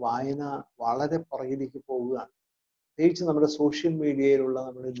നമ്മുടെ വായന വളരെ പുറകിലേക്ക് പോവുകയാണ്. പ്രത്യേകിച്ച് നമ്മുടെ സോഷ്യൽ മീഡിയയിലുള്ള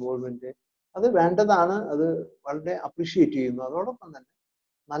നമ്മുടെ ഇൻവോൾവ്മെന്റ് അത് വേണ്ടതാണ്, അത് വളരെ അപ്രീഷിയേറ്റ് ചെയ്യുന്നു. അതോടൊപ്പം തന്നെ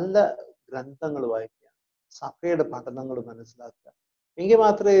നല്ല ഗ്രന്ഥങ്ങൾ വായിക്കുക, സഭയുടെ പഠനങ്ങൾ മനസ്സിലാക്കുക. എങ്കിൽ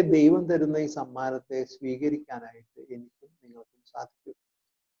മാത്രമേ ദൈവം തരുന്ന ഈ സമ്മാനത്തെ സ്വീകരിക്കാനായിട്ട് എനിക്കും നിങ്ങൾക്കും സാധിക്കൂ.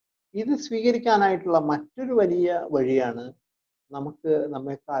 ഇത് സ്വീകരിക്കാനായിട്ടുള്ള മറ്റൊരു വലിയ വഴിയാണ് നമുക്ക്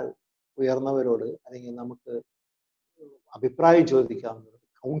നമ്മെക്കാൾ ഉയർന്നവരോട് അല്ലെങ്കിൽ നമുക്ക് അഭിപ്രായം ചോദിക്കാവുന്നത്,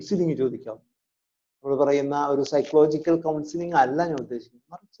 കൗൺസിലിംഗ് ചോദിക്കാവുന്നത്. നമ്മൾ പറയുന്ന ഒരു സൈക്കോളജിക്കൽ കൗൺസിലിംഗ് അല്ല ഞാൻ ഉദ്ദേശിക്കുന്നത്,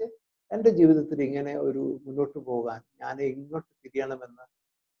 മറിച്ച് എൻ്റെ ജീവിതത്തിൽ ഇങ്ങനെ ഒരു മുന്നോട്ട് പോകാൻ ഞാൻ എങ്ങോട്ട് തിരിയണമെന്ന്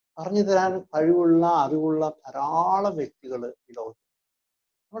പറഞ്ഞു തരാൻ കഴിവുള്ള അറിവുള്ള ധാരാളം വ്യക്തികൾ ഈ ലോകത്ത്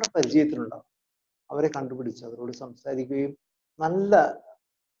നമ്മുടെ പരിചയത്തിലുണ്ടാവും. അവരെ കണ്ടുപിടിച്ച് അവരോട് സംസാരിക്കുകയും നല്ല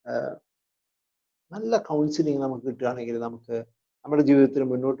നല്ല കൗൺസിലിംഗ് നമുക്ക് കിട്ടുകയാണെങ്കിൽ നമുക്ക് നമ്മുടെ ജീവിതത്തിൽ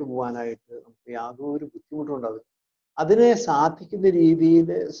മുന്നോട്ട് പോകാനായിട്ട് നമുക്ക് യാതൊരു ബുദ്ധിമുട്ടും ഉണ്ടാവില്ല. അതിനെ സാധിക്കുന്ന രീതിയിൽ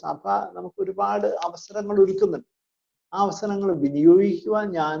സഭ നമുക്ക് ഒരുപാട് അവസരങ്ങൾ ഒരുക്കുന്നുണ്ട്. ആ അവസരങ്ങൾ വിനിയോഗിക്കുവാൻ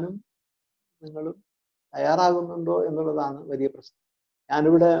ഞാനും നിങ്ങളും തയ്യാറാകുന്നുണ്ടോ എന്നുള്ളതാണ് വലിയ പ്രശ്നം.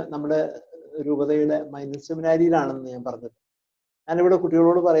 ഞാനിവിടെ നമ്മുടെ രൂപതയുടെ മൈനർ സെമിനാരിയിലാണെന്ന് ഞാൻ പറഞ്ഞത്. ഞാനിവിടെ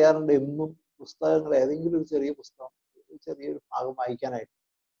കുട്ടികളോട് പറയാറുണ്ട്, എന്നും പുസ്തകങ്ങൾ ഏതെങ്കിലും ഒരു ചെറിയ പുസ്തകം, ചെറിയൊരു ഭാഗം വായിക്കാനായിട്ട്.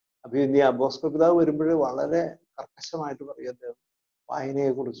 അപ്പൊ ഇന്ത്യ ബോസ്കോ പിതാവ് വരുമ്പോൾ വളരെ കർക്കശമായിട്ട് പറയും അദ്ദേഹം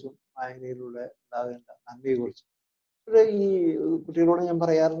വായനയെക്കുറിച്ചും വായനയിലൂടെ ഉണ്ടാകേണ്ട നന്മയെക്കുറിച്ചും. ഈ കുട്ടികളോട് ഞാൻ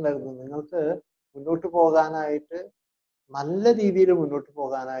പറയാറുണ്ടായിരുന്നു, നിങ്ങൾക്ക് മുന്നോട്ട് പോകാനായിട്ട്, നല്ല രീതിയിൽ മുന്നോട്ട്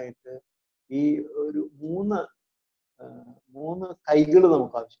പോകാനായിട്ട് ഈ ഒരു മൂന്ന് കൈകൾ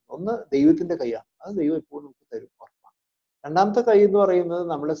നമുക്ക് ആവശ്യമുണ്ട്. ഒന്ന് ദൈവത്തിന്റെ കൈയാണ്, അത് ദൈവം എപ്പോഴും നമുക്ക് തരും, ഉറപ്പാണ്. രണ്ടാമത്തെ കൈ എന്ന് പറയുന്നത്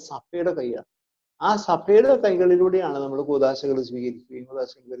നമ്മുടെ സഭയുടെ കൈയാണ്. ആ സഭയുടെ കൈകളിലൂടെയാണ് നമ്മൾ കൂദാശകൾ സ്വീകരിക്കുകയും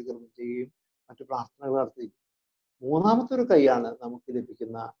കൂദാശകൾ പരികർമ്മം ചെയ്യുകയും മറ്റു പ്രാർത്ഥനകൾ നടത്തുകയും. മൂന്നാമത്തെ ഒരു കൈയാണ് നമുക്ക്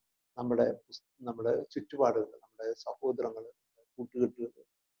ലഭിക്കുന്ന നമ്മുടെ ചുറ്റുപാടുകൾ, നമ്മുടെ സഹോദരങ്ങൾ, കൂട്ടുകെട്ടുകൾ,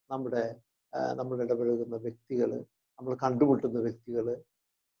 നമ്മൾ ഇടപഴകുന്ന വ്യക്തികൾ, നമ്മൾ കണ്ടുമുട്ടുന്ന വ്യക്തികൾ,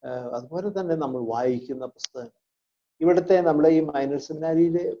 അതുപോലെ തന്നെ നമ്മൾ വായിക്കുന്ന പുസ്തകങ്ങൾ. ഇവിടുത്തെ നമ്മുടെ ഈ മൈനർ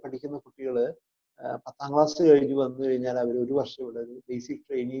സെമിനാരിയിൽ പഠിക്കുന്ന കുട്ടികൾ 10ാം ക്ലാസ് കഴിഞ്ഞ് വന്നു കഴിഞ്ഞാൽ അവർ ഒരു വർഷം ഇവിടെ ഒരു ബേസിക്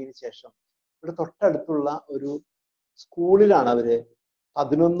ട്രെയിനിങ്ങിന് ശേഷം ഇവിടെ തൊട്ടടുത്തുള്ള ഒരു സ്കൂളിലാണ് അവര്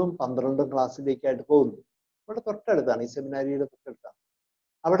 11ഉം 12ഉം ക്ലാസ്സിലേക്കായിട്ട് പോകുന്നത്. ഇവിടെ തൊട്ടടുത്താണ്, ഈ സെമിനാരിയുടെ തൊട്ടടുത്താണ്.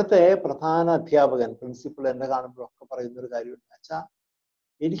 അവിടുത്തെ പ്രധാന അധ്യാപകൻ, പ്രിൻസിപ്പൾ എന്നെ കാണുമ്പോഴൊക്കെ പറയുന്ന ഒരു കാര്യമുണ്ട്, അച്ഛാ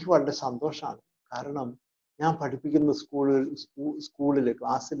എനിക്ക് വളരെ സന്തോഷമാണ്, കാരണം ഞാൻ പഠിപ്പിക്കുന്ന സ്കൂളില്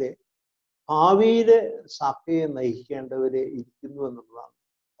ക്ലാസ്സിലെ ഭാവിയില് സഭയെ നയിക്കേണ്ടവരെ ഇരിക്കുന്നു എന്നുള്ളതാണ്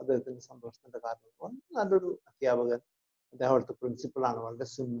അദ്ദേഹത്തിന്റെ സന്തോഷത്തിന്റെ കാരണം. വളരെ നല്ലൊരു അധ്യാപകൻ, അദ്ദേഹം അവിടുത്തെ പ്രിൻസിപ്പളാണ്, വളരെ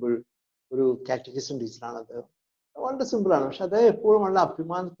സിമ്പിൾ, ഒരു കാറ്റഗിസം ടീച്ചറാണ് അദ്ദേഹം, വളരെ സിമ്പിളാണ്. പക്ഷെ അദ്ദേഹം എപ്പോഴും വളരെ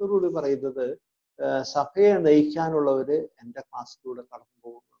അഭിമാനത്തോടുകൂടി പറയുന്നത്, സഭയെ നയിക്കാനുള്ളവര് എൻ്റെ ക്ലാസ്സിലൂടെ കടന്നു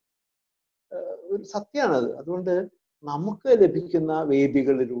പോകുന്നു. ഒരു സത്യമാണത്. അതുകൊണ്ട് നമുക്ക് ലഭിക്കുന്ന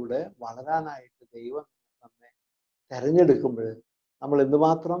വേദികളിലൂടെ വളരാനായിട്ട് ദൈവം നമ്മെ തെരഞ്ഞെടുക്കുമ്പോൾ നമ്മൾ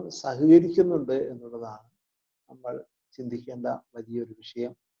എന്തുമാത്രം സഹകരിക്കുന്നുണ്ട് എന്നുള്ളതാണ് നമ്മൾ ചിന്തിക്കേണ്ട വലിയൊരു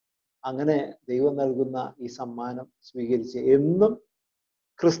വിഷയം. അങ്ങനെ ദൈവം നൽകുന്ന ഈ സമ്മാനം സ്വീകരിച്ച് എന്നും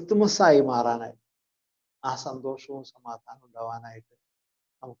ക്രിസ്തുമസായി മാറാനായിട്ട്, ആ സന്തോഷവും സമാധാനവും ഉണ്ടാവാനായിട്ട്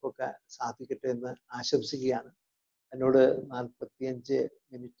നമുക്കൊക്കെ സാധിക്കട്ടെ എന്ന് ആശംസിക്കുകയാണ്. എന്നോട് 45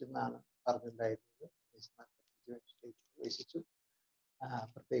 മിനിറ്റ് എന്നാണ് പറഞ്ഞിട്ടുണ്ടായിരുന്നത്, 45 മിനിറ്റിലേക്ക് പ്രവേശിച്ചു.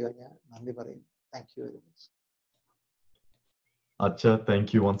 പ്രത്യേകം ഞാൻ നന്ദി പറയുന്നു. Thank you very much. Acha,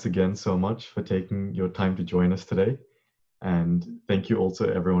 thank you once again so much for taking your time to join us today. And thank you also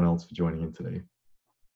everyone else for joining in today.